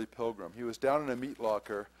happened to Billy Pilgrim. He was down in a meat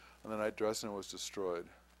locker On the night Dresden was destroyed.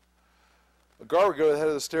 A guard would go to the head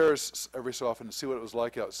of the stairs every so often to see what it was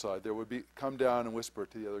like outside. There would be come down and whisper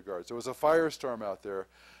to the other guards. There was a firestorm out there.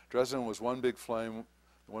 Dresden was one big flame.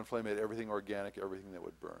 The one flame made everything organic, everything that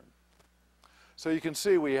would burn. So you can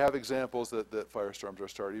see we have examples that firestorms are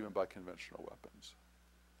started even by conventional weapons.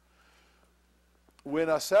 When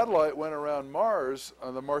a satellite went around Mars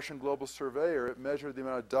on the Martian Global Surveyor, it measured the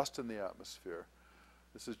amount of dust in the atmosphere.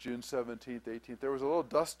 This is June 17th, 18th. There was a little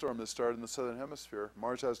dust storm that started in the southern hemisphere.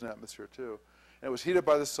 Mars has an atmosphere too. And it was heated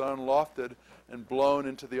by the sun, lofted, and blown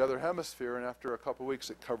into the other hemisphere, and after a couple of weeks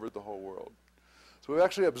it covered the whole world. So we've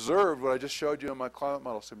actually observed what I just showed you in my climate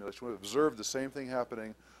model simulation. We've observed the same thing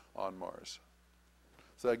happening on Mars.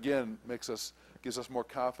 So that again gives us more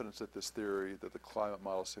confidence that this theory, that the climate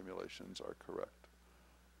model simulations are correct.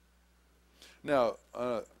 Now,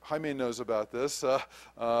 Jaime knows about this. An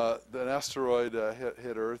asteroid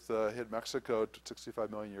hit Earth, hit Mexico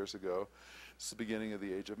 65 million years ago. It's the beginning of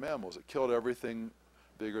the age of mammals. It killed everything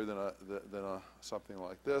bigger than something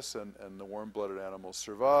like this, and the warm-blooded animals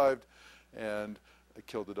survived, and it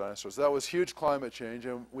killed the dinosaurs. That was huge climate change,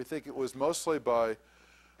 and we think it was mostly by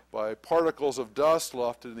particles of dust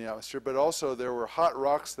lofted in the atmosphere, but also there were hot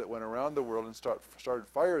rocks that went around the world and started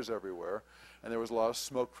fires everywhere, and there was a lot of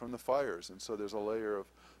smoke from the fires, and so there's a layer of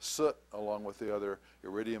soot along with the other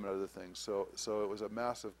iridium and other things. So it was a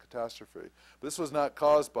massive catastrophe. But this was not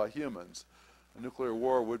caused by humans. A nuclear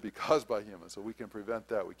war would be caused by humans, so we can prevent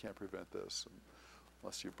that. We can't prevent this,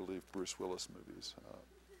 unless you believe Bruce Willis movies.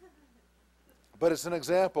 But it's an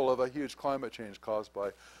example of a huge climate change caused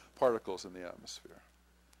by particles in the atmosphere.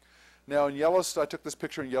 Now in Yellowstone, I took this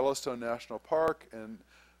picture in Yellowstone National Park in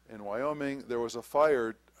Wyoming. There was a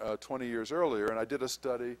fire 20 years earlier, and I did a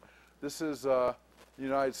study. This is the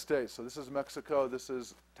United States. So this is Mexico, this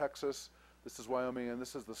is Texas, this is Wyoming, and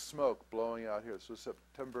this is the smoke blowing out here. This was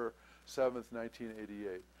September 7th,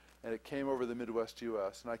 1988. And it came over the Midwest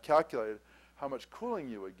U.S. And I calculated how much cooling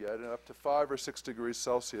you would get, and up to 5 or 6 degrees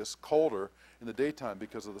Celsius colder in the daytime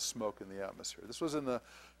because of the smoke in the atmosphere. This was in the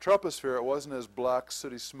troposphere. It wasn't as black,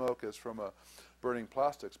 sooty smoke as from burning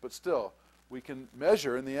plastics, but still, we can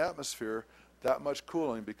measure in the atmosphere that much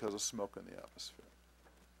cooling because of smoke in the atmosphere.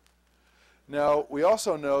 Now, we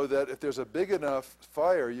also know that if there's a big enough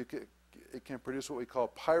fire, it can produce what we call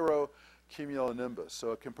pyrocumulonimbus.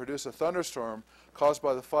 So it can produce a thunderstorm caused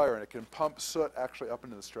by the fire, and it can pump soot actually up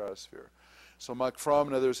into the stratosphere. So Mike Fromm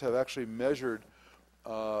and others have actually measured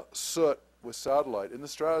soot with satellite in the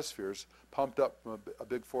stratospheres, pumped up from a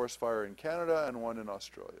big forest fire in Canada and one in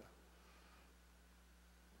Australia.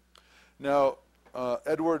 Now,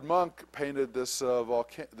 Edward Monk painted this,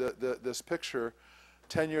 this picture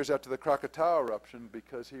 10 years after the Krakatoa eruption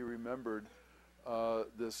because he remembered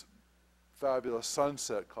this fabulous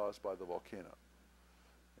sunset caused by the volcano.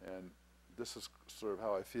 And this is sort of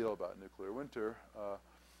how I feel about nuclear winter.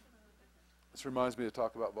 This reminds me to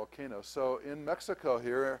talk about volcanoes. So in Mexico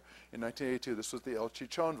here in 1982, this was the El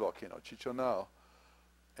Chichon volcano, Chichonal.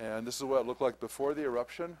 And this is what it looked like before the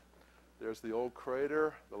eruption. There's the old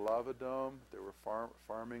crater, the lava dome. They were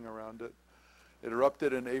farming around it. It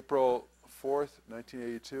erupted in April 4th,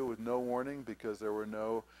 1982 with no warning because there were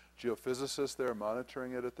no geophysicists there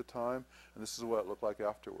monitoring it at the time. And this is what it looked like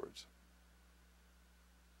afterwards.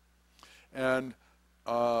 And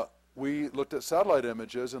we looked at satellite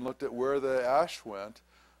images and looked at where the ash went.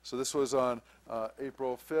 So this was on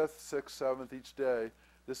April 5th, 6th, 7th each day.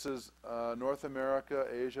 This is North America,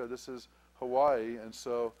 Asia. This is Hawaii. And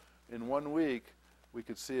so in 1 week, we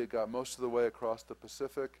could see it got most of the way across the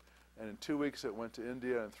Pacific. And in 2 weeks, it went to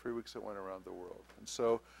India. And in 3 weeks, it went around the world. And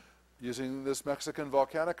so using this Mexican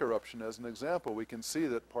volcanic eruption as an example, we can see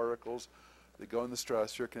that particles that go in the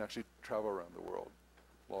stratosphere can actually travel around the world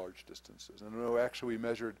large distances. And actually, we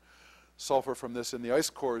measured sulfur from this in the ice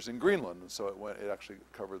cores in Greenland, and so it actually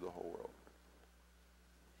covered the whole world.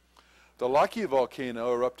 The Laki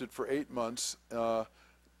volcano erupted for 8 months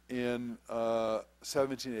in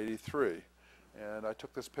 1783, and I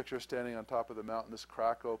took this picture standing on top of the mountain, this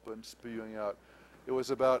crack open, spewing out. It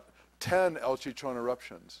was about 10 El Chichon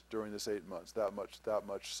eruptions during this 8 months, that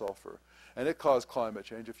much sulfur. And it caused climate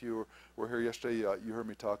change. If you were here yesterday, you heard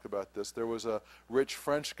me talk about this. There was a rich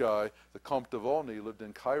French guy, the Comte de Volney, lived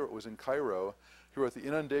in Cairo, was in Cairo. He wrote the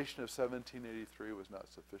inundation of 1783 was not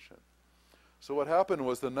sufficient. So what happened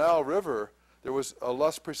was the Nile River, there was a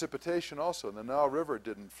less precipitation also. And the Nile River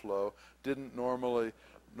didn't flow, normally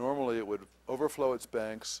it would overflow its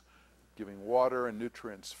banks, giving water and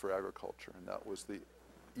nutrients for agriculture. And that was the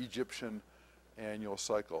Egyptian annual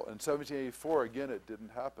cycle. In 1784, again, it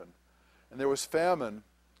didn't happen. And there was famine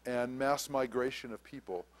and mass migration of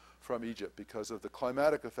people from Egypt because of the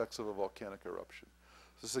climatic effects of a volcanic eruption.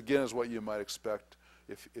 This again is what you might expect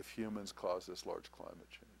if humans cause this large climate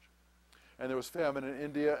change. And there was famine in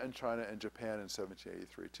India and China and Japan in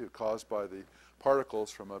 1783 too, caused by the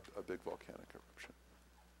particles from a big volcanic eruption.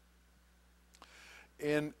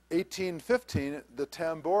 In 1815, the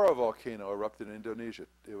Tambora volcano erupted in Indonesia.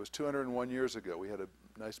 It was 201 years ago. We had a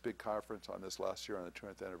nice big conference on this last year on the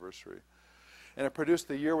 200th anniversary. And it produced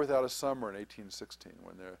the year without a summer in 1816,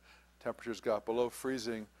 when the temperatures got below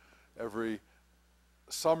freezing every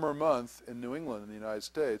summer month in New England in the United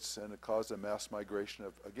States, and it caused a mass migration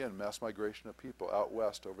of people out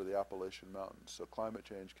west over the Appalachian Mountains. So climate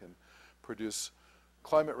change can produce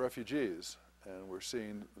climate refugees, and we're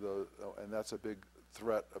seeing and that's a big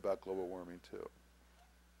threat about global warming too.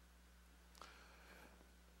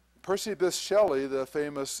 Percy Bysshe Shelley, the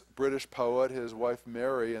famous British poet, his wife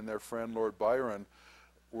Mary, and their friend Lord Byron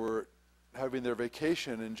were having their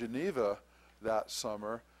vacation in Geneva that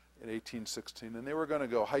summer in 1816, and they were going to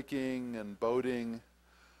go hiking and boating,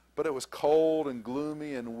 but it was cold and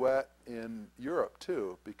gloomy and wet in Europe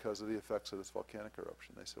too because of the effects of this volcanic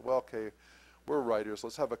eruption. They said, well, okay, we're writers,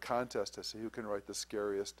 let's have a contest to see who can write the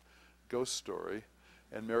scariest ghost story.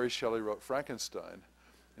 And Mary Shelley wrote Frankenstein,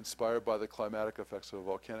 inspired by the climatic effects of a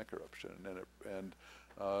volcanic eruption.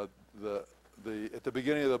 At the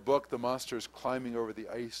beginning of the book, the monster is climbing over the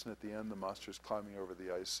ice, and at the end, the monster is climbing over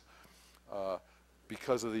the ice.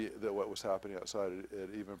 Because of what was happening outside, it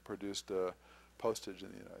even produced postage in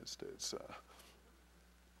the United States.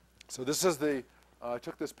 So this is I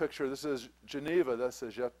took this picture. This is Geneva. That's the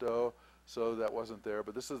Jet d'Eau. So that wasn't there.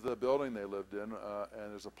 But this is the building they lived in.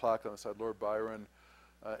 And there's a plaque on the side. Lord Byron,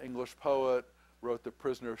 English poet, wrote The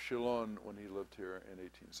Prisoner of Chillon when he lived here in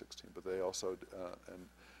 1816. But they also,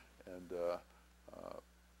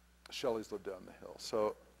 Shelley's lived down the hill.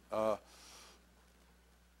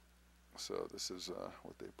 So this is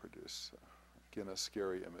what they produce. Again, a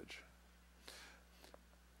scary image.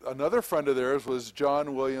 Another friend of theirs was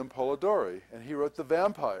John William Polidori, and he wrote The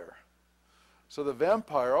Vampire. So The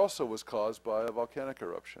Vampire also was caused by a volcanic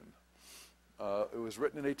eruption. It was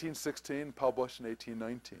written in 1816, published in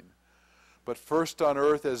 1819. But first on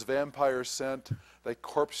earth as vampires sent, thy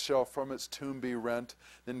corpse shall from its tomb be rent,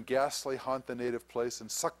 then ghastly haunt the native place, and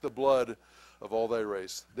suck the blood of all thy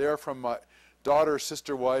race. There from my daughter,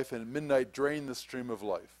 sister, wife, and midnight drain the stream of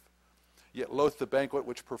life. Yet loath the banquet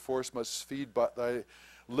which perforce must feed but thy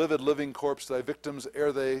livid living corpse, thy victims,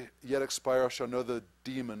 ere they yet expire, shall know the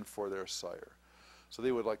demon for their sire. So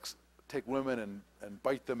they would like take women and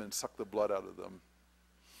bite them and suck the blood out of them.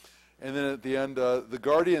 And then at the end, the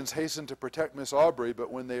guardians hastened to protect Miss Aubrey,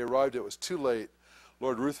 but when they arrived, it was too late.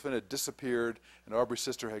 Lord Ruthven had disappeared, and Aubrey's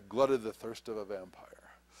sister had glutted the thirst of a vampire.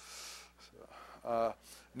 So,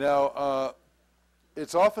 now,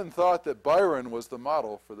 it's often thought that Byron was the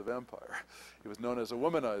model for the vampire. He was known as a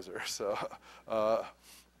womanizer. So,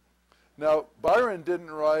 now, Byron didn't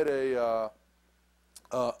write a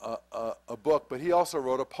book, but he also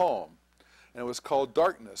wrote a poem. And it was called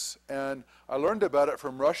Darkness. And I learned about it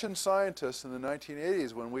from Russian scientists in the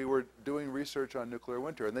 1980s when we were doing research on nuclear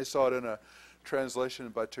winter. And they saw it in a translation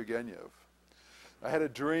by Turgenev. I had a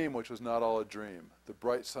dream which was not all a dream. The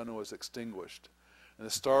bright sun was extinguished, and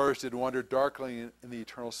the stars did wander darkly in the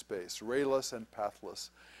eternal space, rayless and pathless.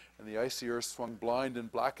 And the icy earth swung blind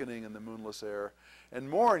and blackening in the moonless air. And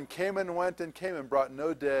morn came and went and came and brought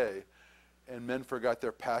no day. And men forgot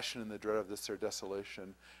their passion in the dread of this their desolation,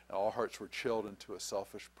 and all hearts were chilled into a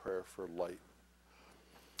selfish prayer for light.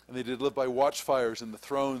 And they did live by watchfires, and the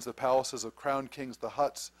thrones, the palaces of crowned kings, the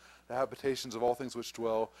huts, the habitations of all things which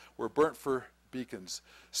dwell, were burnt for beacons.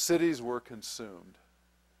 Cities were consumed.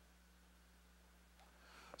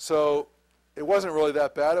 So it wasn't really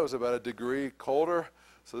that bad. It was about a degree colder.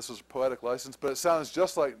 So this was a poetic license, but it sounds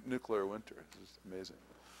just like nuclear winter. It's amazing.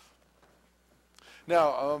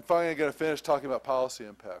 Now, I'm finally going to finish talking about policy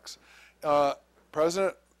impacts.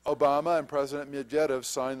 President Obama and President Medvedev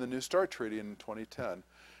signed the New START Treaty in 2010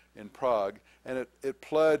 in Prague, and it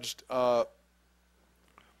pledged,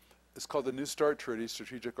 it's called the New START Treaty,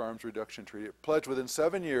 Strategic Arms Reduction Treaty. It pledged within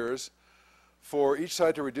 7 years for each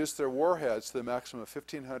side to reduce their warheads to the maximum of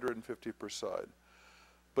 1,550 per side.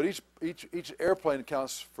 But each airplane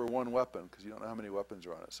counts for one weapon, because you don't know how many weapons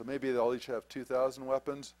are on it. So maybe they'll each have 2,000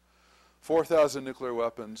 weapons. 4,000 nuclear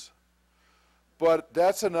weapons, but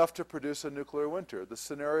that's enough to produce a nuclear winter. The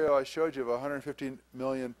scenario I showed you of 150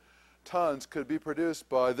 million tons could be produced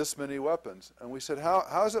by this many weapons. And we said,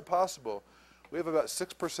 how is it possible? We have about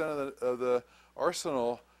 6% of the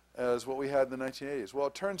arsenal as what we had in the 1980s. Well,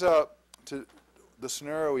 it turns out the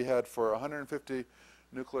scenario we had for 150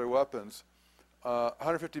 nuclear weapons,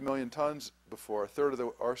 150 million tons before, a third of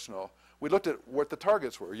the arsenal. We looked at what the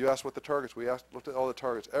targets were. You asked what the targets were. We looked at all the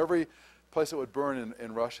targets. Every place that would burn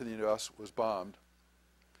in Russia and the US was bombed.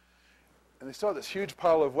 And they saw this huge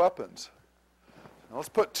pile of weapons. Now let's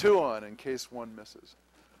put 2 on in case one misses.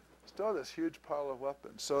 Still this huge pile of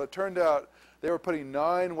weapons. So it turned out they were putting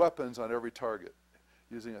 9 weapons on every target,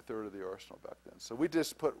 using a third of the arsenal back then. So we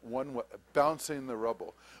just put bouncing the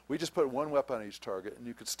rubble. We just put 1 weapon on each target, and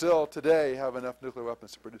you could still today have enough nuclear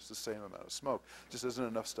weapons to produce the same amount of smoke. Just isn't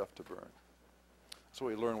enough stuff to burn. That's what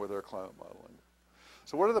we learned with our climate modeling.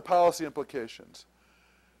 So what are the policy implications?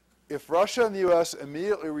 If Russia and the US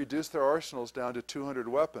immediately reduced their arsenals down to 200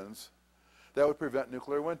 weapons, that would prevent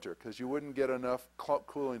nuclear winter, because you wouldn't get enough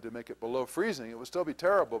cooling to make it below freezing. It would still be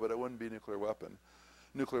terrible, but it wouldn't be nuclear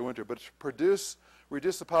winter. But to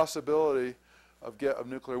reduce the possibility of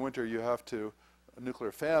nuclear winter, you have to,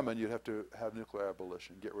 nuclear famine, you'd have to have nuclear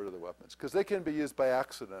abolition, get rid of the weapons, because they can be used by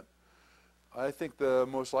accident. I think the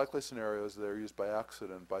most likely scenario is they're used by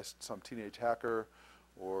accident by some teenage hacker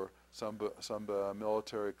or some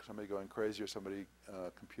military, somebody going crazy, or somebody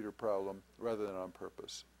computer problem, rather than on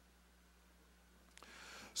purpose.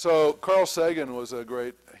 So Carl Sagan was a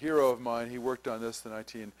great hero of mine. He worked on this in the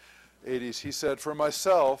 1980s. He said, "For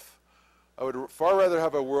myself, I would far rather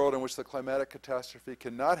have a world in which the climatic catastrophe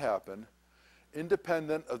cannot happen,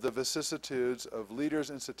 independent of the vicissitudes of leaders,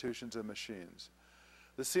 institutions, and machines.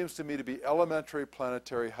 This seems to me to be elementary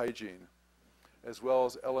planetary hygiene, as well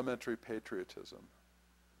as elementary patriotism."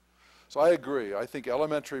 So I agree. I think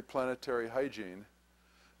elementary planetary hygiene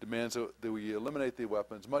demands that we eliminate the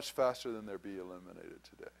weapons much faster than they're being eliminated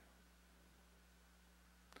today.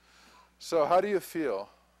 So how do you feel?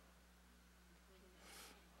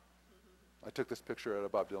 I took this picture at a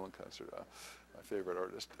Bob Dylan concert, my favorite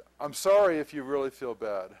artist. I'm sorry if you really feel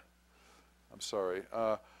bad. I'm sorry.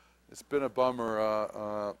 It's been a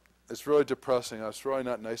bummer. It's really depressing. It's really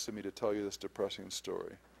not nice of me to tell you this depressing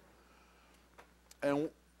story. And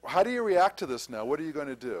how do you react to this now? What are you going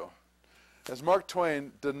to do? As Mark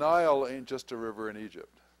Twain, denial ain't just a river in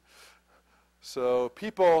Egypt. So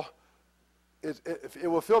people, it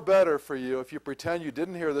will feel better for you if you pretend you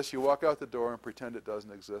didn't hear this, you walk out the door and pretend it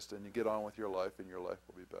doesn't exist, and you get on with your life, and your life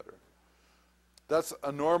will be better. That's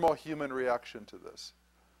a normal human reaction to this.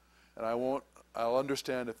 And I'll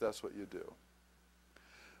understand if that's what you do.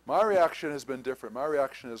 My reaction has been different. My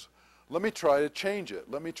reaction is, let me try to change it.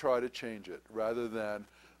 Let me try to change it, rather than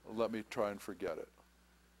let me try and forget it.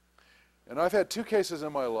 And I've had 2 cases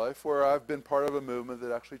in my life where I've been part of a movement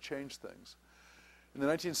that actually changed things. In the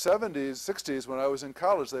 1970s, 60s, when I was in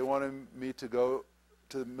college, they wanted me to go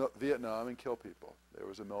to Vietnam and kill people. There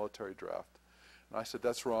was a military draft. And I said,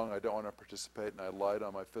 that's wrong, I don't want to participate, and I lied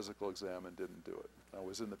on my physical exam and didn't do it. I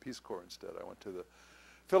was in the Peace Corps instead. I went to the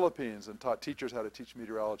Philippines and taught teachers how to teach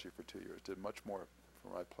meteorology for 2 years, did much more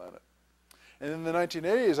for my planet. And in the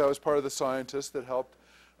 1980s, I was part of the scientists that helped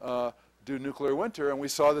do nuclear winter, and we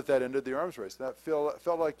saw that that ended the arms race. That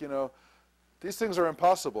felt like, you know, these things are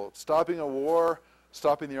impossible. Stopping a war,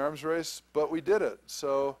 stopping the arms race, but we did it.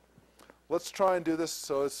 So let's try and do this.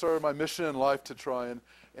 So it's sort of my mission in life to try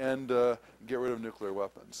and get rid of nuclear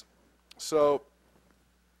weapons. So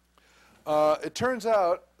it turns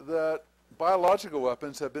out that biological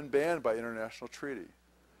weapons have been banned by international treaty.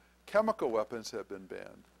 Chemical weapons have been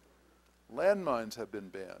banned. Landmines have been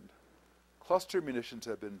banned. Cluster munitions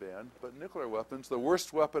have been banned, but nuclear weapons, the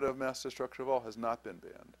worst weapon of mass destruction of all, has not been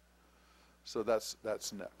banned. So that's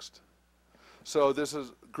next. So this is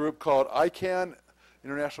a group called ICAN,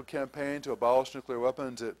 International Campaign to Abolish Nuclear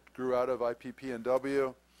Weapons. It grew out of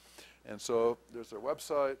IPPNW, and so there's their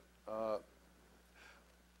website.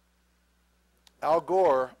 Al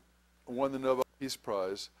Gore won the Nobel Peace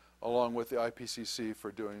Prize along with the IPCC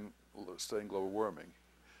for studying global warming.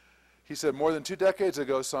 He said, more than 2 decades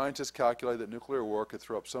ago, scientists calculated that nuclear war could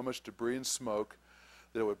throw up so much debris and smoke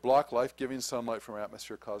that it would block life-giving sunlight from our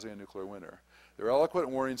atmosphere, causing a nuclear winter. Their eloquent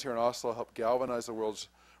warnings here in Oslo helped galvanize the world's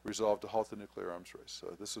resolve to halt the nuclear arms race.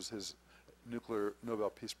 So this was his nuclear Nobel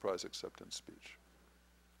Peace Prize acceptance speech.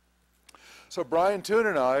 So Brian Toon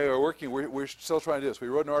and I are working, we're still trying to do this. We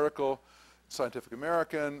wrote an article, Scientific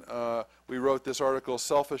American. We wrote this article,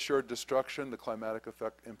 Self-Assured Destruction, the Climatic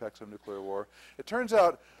Impacts of Nuclear War. It turns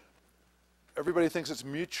out everybody thinks it's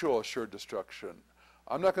mutual assured destruction.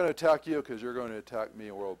 I'm not going to attack you because you're going to attack me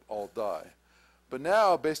and we'll all die. But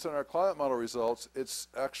now, based on our climate model results, it's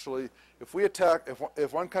actually, if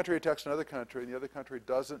one country attacks another country and the other country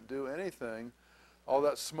doesn't do anything, all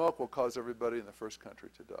that smoke will cause everybody in the first country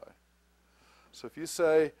to die. So if you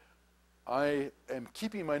say, I am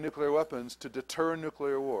keeping my nuclear weapons to deter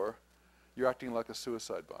nuclear war, you're acting like a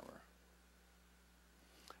suicide bomber.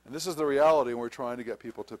 And this is the reality, and we're trying to get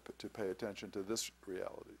people to pay attention to this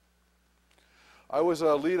reality. I was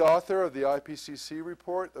a lead author of the IPCC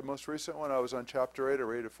report, the most recent one. I was on Chapter 8 of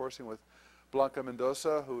Radiative Forcing with Blanca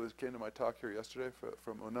Mendoza, who came to my talk here yesterday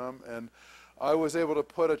from UNAM. And I was able to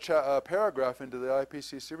put a paragraph into the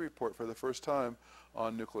IPCC report for the first time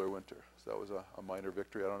on nuclear winter. So that was a minor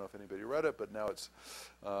victory. I don't know if anybody read it, but now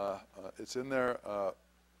it's in there.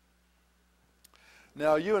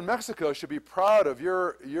 Now, you in Mexico should be proud of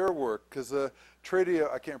your work, because the Treaty of,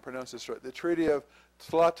 I can't pronounce this right, the Treaty of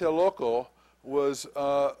Tlatelolco was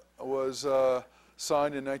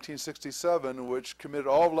signed in 1967, which committed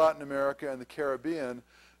all of Latin America and the Caribbean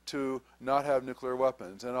to not have nuclear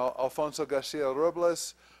weapons. And Alfonso Garcia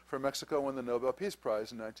Robles from Mexico won the Nobel Peace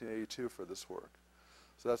Prize in 1982 for this work.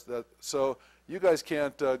 So that's that. So you guys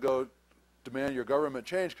can't go demand your government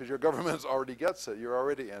change, because your government already gets it. You're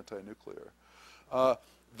already anti-nuclear.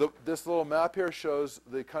 This little map here shows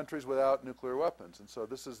the countries without nuclear weapons. And so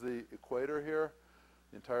this is the equator here.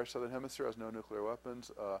 The entire southern hemisphere has no nuclear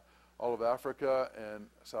weapons. All of Africa and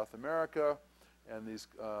South America, and these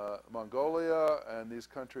Mongolia, and these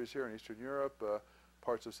countries here in Eastern Europe,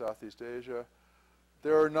 parts of Southeast Asia.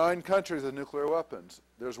 There are 9 countries with nuclear weapons.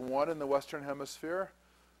 There's 1 in the Western Hemisphere,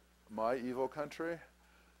 my evil country.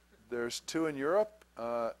 There's 2 in Europe,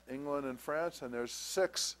 England and France, and there's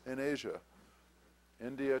 6 in Asia.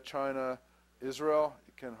 India, China, Israel,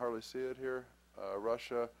 you can hardly see it here,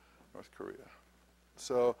 Russia, North Korea.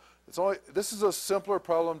 So this is a simpler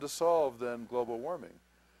problem to solve than global warming.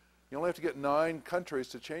 You only have to get 9 countries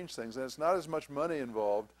to change things, and it's not as much money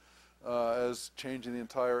involved as changing the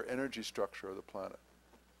entire energy structure of the planet.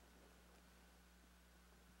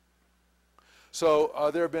 So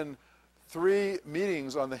there have been 3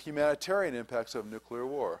 meetings on the humanitarian impacts of nuclear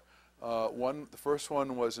war. The first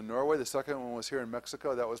one was in Norway. The second one was here in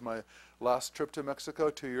Mexico. That was my last trip to Mexico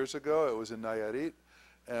 2 years ago. It was in Nayarit.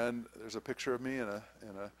 And there's a picture of me in a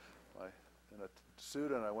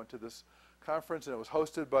suit, and I went to this conference, and it was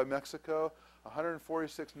hosted by Mexico.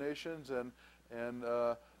 146 nations and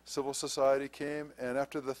civil society came. And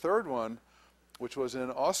after the third one, which was in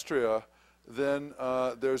Austria, then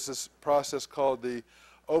there's this process called the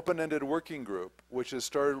Open-Ended Working Group, which has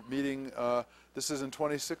started meeting. This is in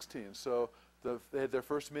 2016. So they had their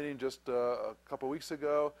first meeting just a couple weeks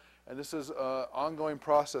ago. And this is an ongoing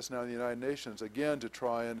process now in the United Nations, again, to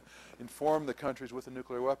try and inform the countries with the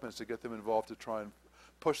nuclear weapons, to get them involved, to try and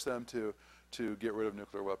push them to get rid of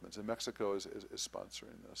nuclear weapons. And Mexico is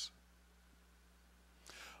sponsoring this.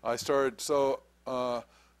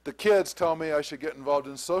 The kids tell me I should get involved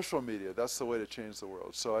in social media. That's the way to change the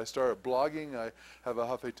world. So I started blogging. I have a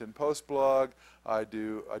Huffington Post blog. I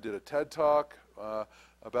did a TED Talk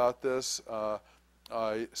about this.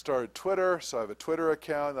 I started Twitter, so I have a Twitter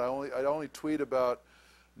account. I only tweet about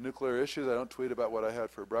nuclear issues. I don't tweet about what I had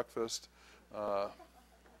for breakfast.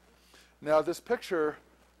 Now this picture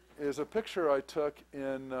is a picture I took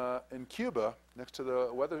in Cuba, next to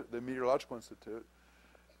the Meteorological Institute.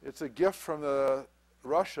 It's a gift from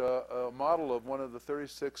Russia, a model of one of the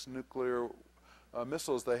 36 nuclear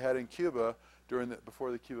missiles they had in Cuba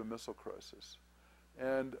before the Cuban Missile Crisis.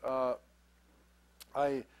 And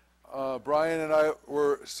Brian and I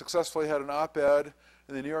successfully had an op-ed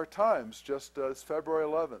in the New York Times just February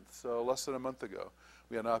 11th, so less than a month ago.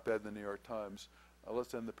 We had an op-ed in the New York Times.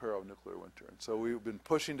 Let's end the peril of nuclear winter. And so we've been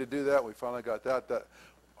pushing to do that. We finally got that.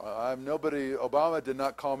 Obama did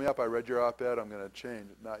not call me up. I read your op-ed. I'm going to change.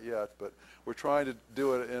 Not yet, but we're trying to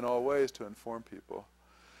do it in all ways to inform people.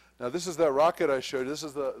 Now this is that rocket I showed you. This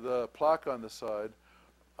is the plaque on the side.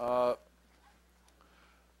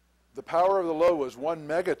 The power of the load was 1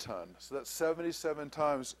 megaton, so that's 77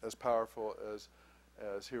 times as powerful as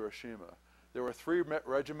Hiroshima. There were 3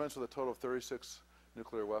 regiments with a total of 36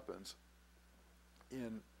 nuclear weapons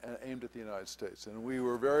aimed at the United States, and we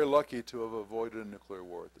were very lucky to have avoided a nuclear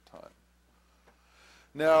war at the time.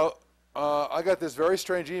 Now, I got this very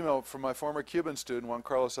strange email from my former Cuban student, Juan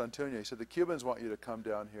Carlos Antonio. He said, the Cubans want you to come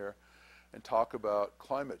down here and talk about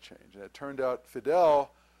climate change. And it turned out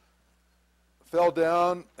Fidel fell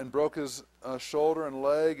down and broke his shoulder and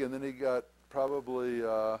leg, and then he got probably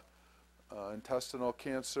intestinal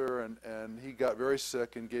cancer, and he got very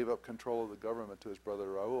sick and gave up control of the government to his brother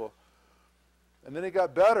Raul. And then he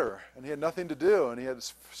got better, and he had nothing to do, and he had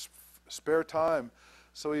spare time.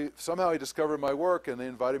 So somehow he discovered my work, and they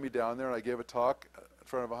invited me down there, and I gave a talk in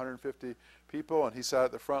front of 150 people, and he sat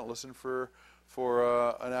at the front and listened for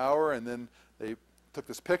an hour, and then they took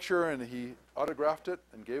this picture, and he autographed it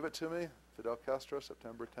and gave it to me. Fidel Castro,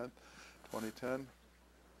 September 10th, 2010.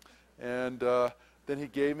 And then he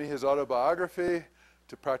gave me his autobiography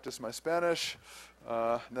to practice my Spanish.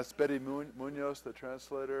 And that's Betty Munoz, the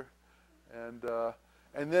translator. And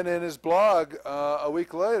then in his blog, a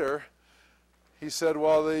week later, he said,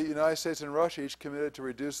 while the United States and Russia each committed to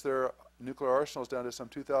reduce their nuclear arsenals down to some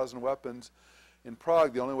 2,000 weapons in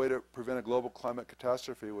Prague, the only way to prevent a global climate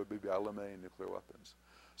catastrophe would be by eliminating nuclear weapons.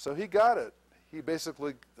 So he got it. He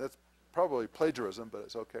basically, that's probably plagiarism, but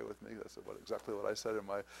it's okay with me. That's exactly what I said in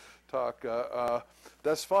my talk.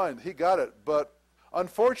 That's fine. He got it. But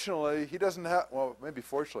unfortunately, he doesn't have, well, maybe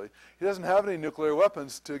fortunately, he doesn't have any nuclear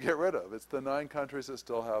weapons to get rid of. It's the 9 countries that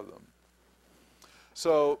still have them.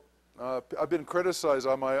 So I've been criticized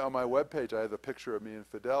on my webpage. I have a picture of me and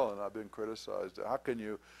Fidel, and I've been criticized. How can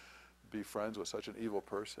you be friends with such an evil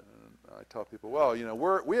person? And I tell people, well, you know,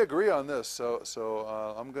 we agree on this, so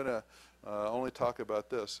I'm going to only talk about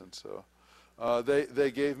this. And so they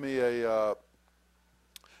gave me a,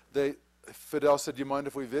 Fidel said, do you mind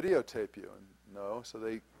if we videotape you? And no, so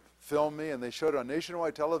they filmed me, and they showed it on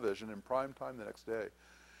nationwide television in prime time the next day.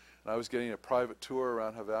 And I was getting a private tour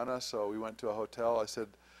around Havana, so we went to a hotel. I said,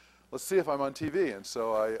 let's see if I'm on TV. And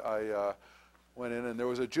so I went in, and there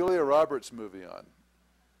was a Julia Roberts movie on.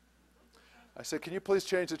 I said, can you please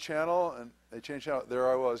change the channel? And they changed channel. There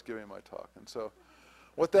I was giving my talk. And so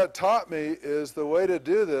what that taught me is the way to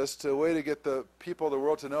do this, the way to get the people of the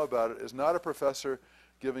world to know about it, is not a professor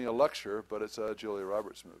giving a lecture, but it's a Julia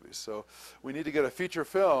Roberts movie. So we need to get a feature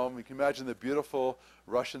film. You can imagine the beautiful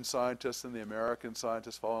Russian scientists and the American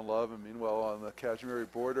scientists fall in love, and meanwhile on the Kashmiri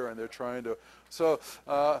border, and they're trying to, so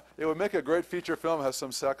it would make a great feature film, have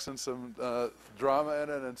some sex and some drama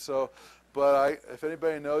in it, and so, but if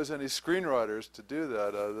anybody knows any screenwriters to do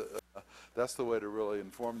that, that's the way to really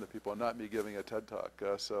inform the people, not me giving a TED Talk.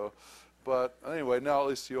 But anyway, now at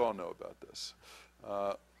least you all know about this.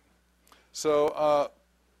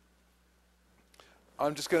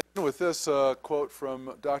 I'm just going to end with this quote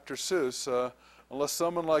from Dr. Seuss. Unless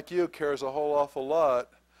someone like you cares a whole awful lot,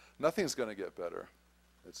 nothing's going to get better.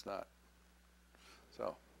 It's not.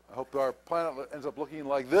 So I hope our planet ends up looking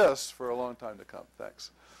like this for a long time to come.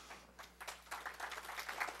 Thanks.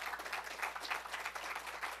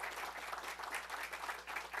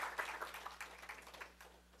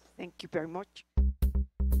 Thank you very much.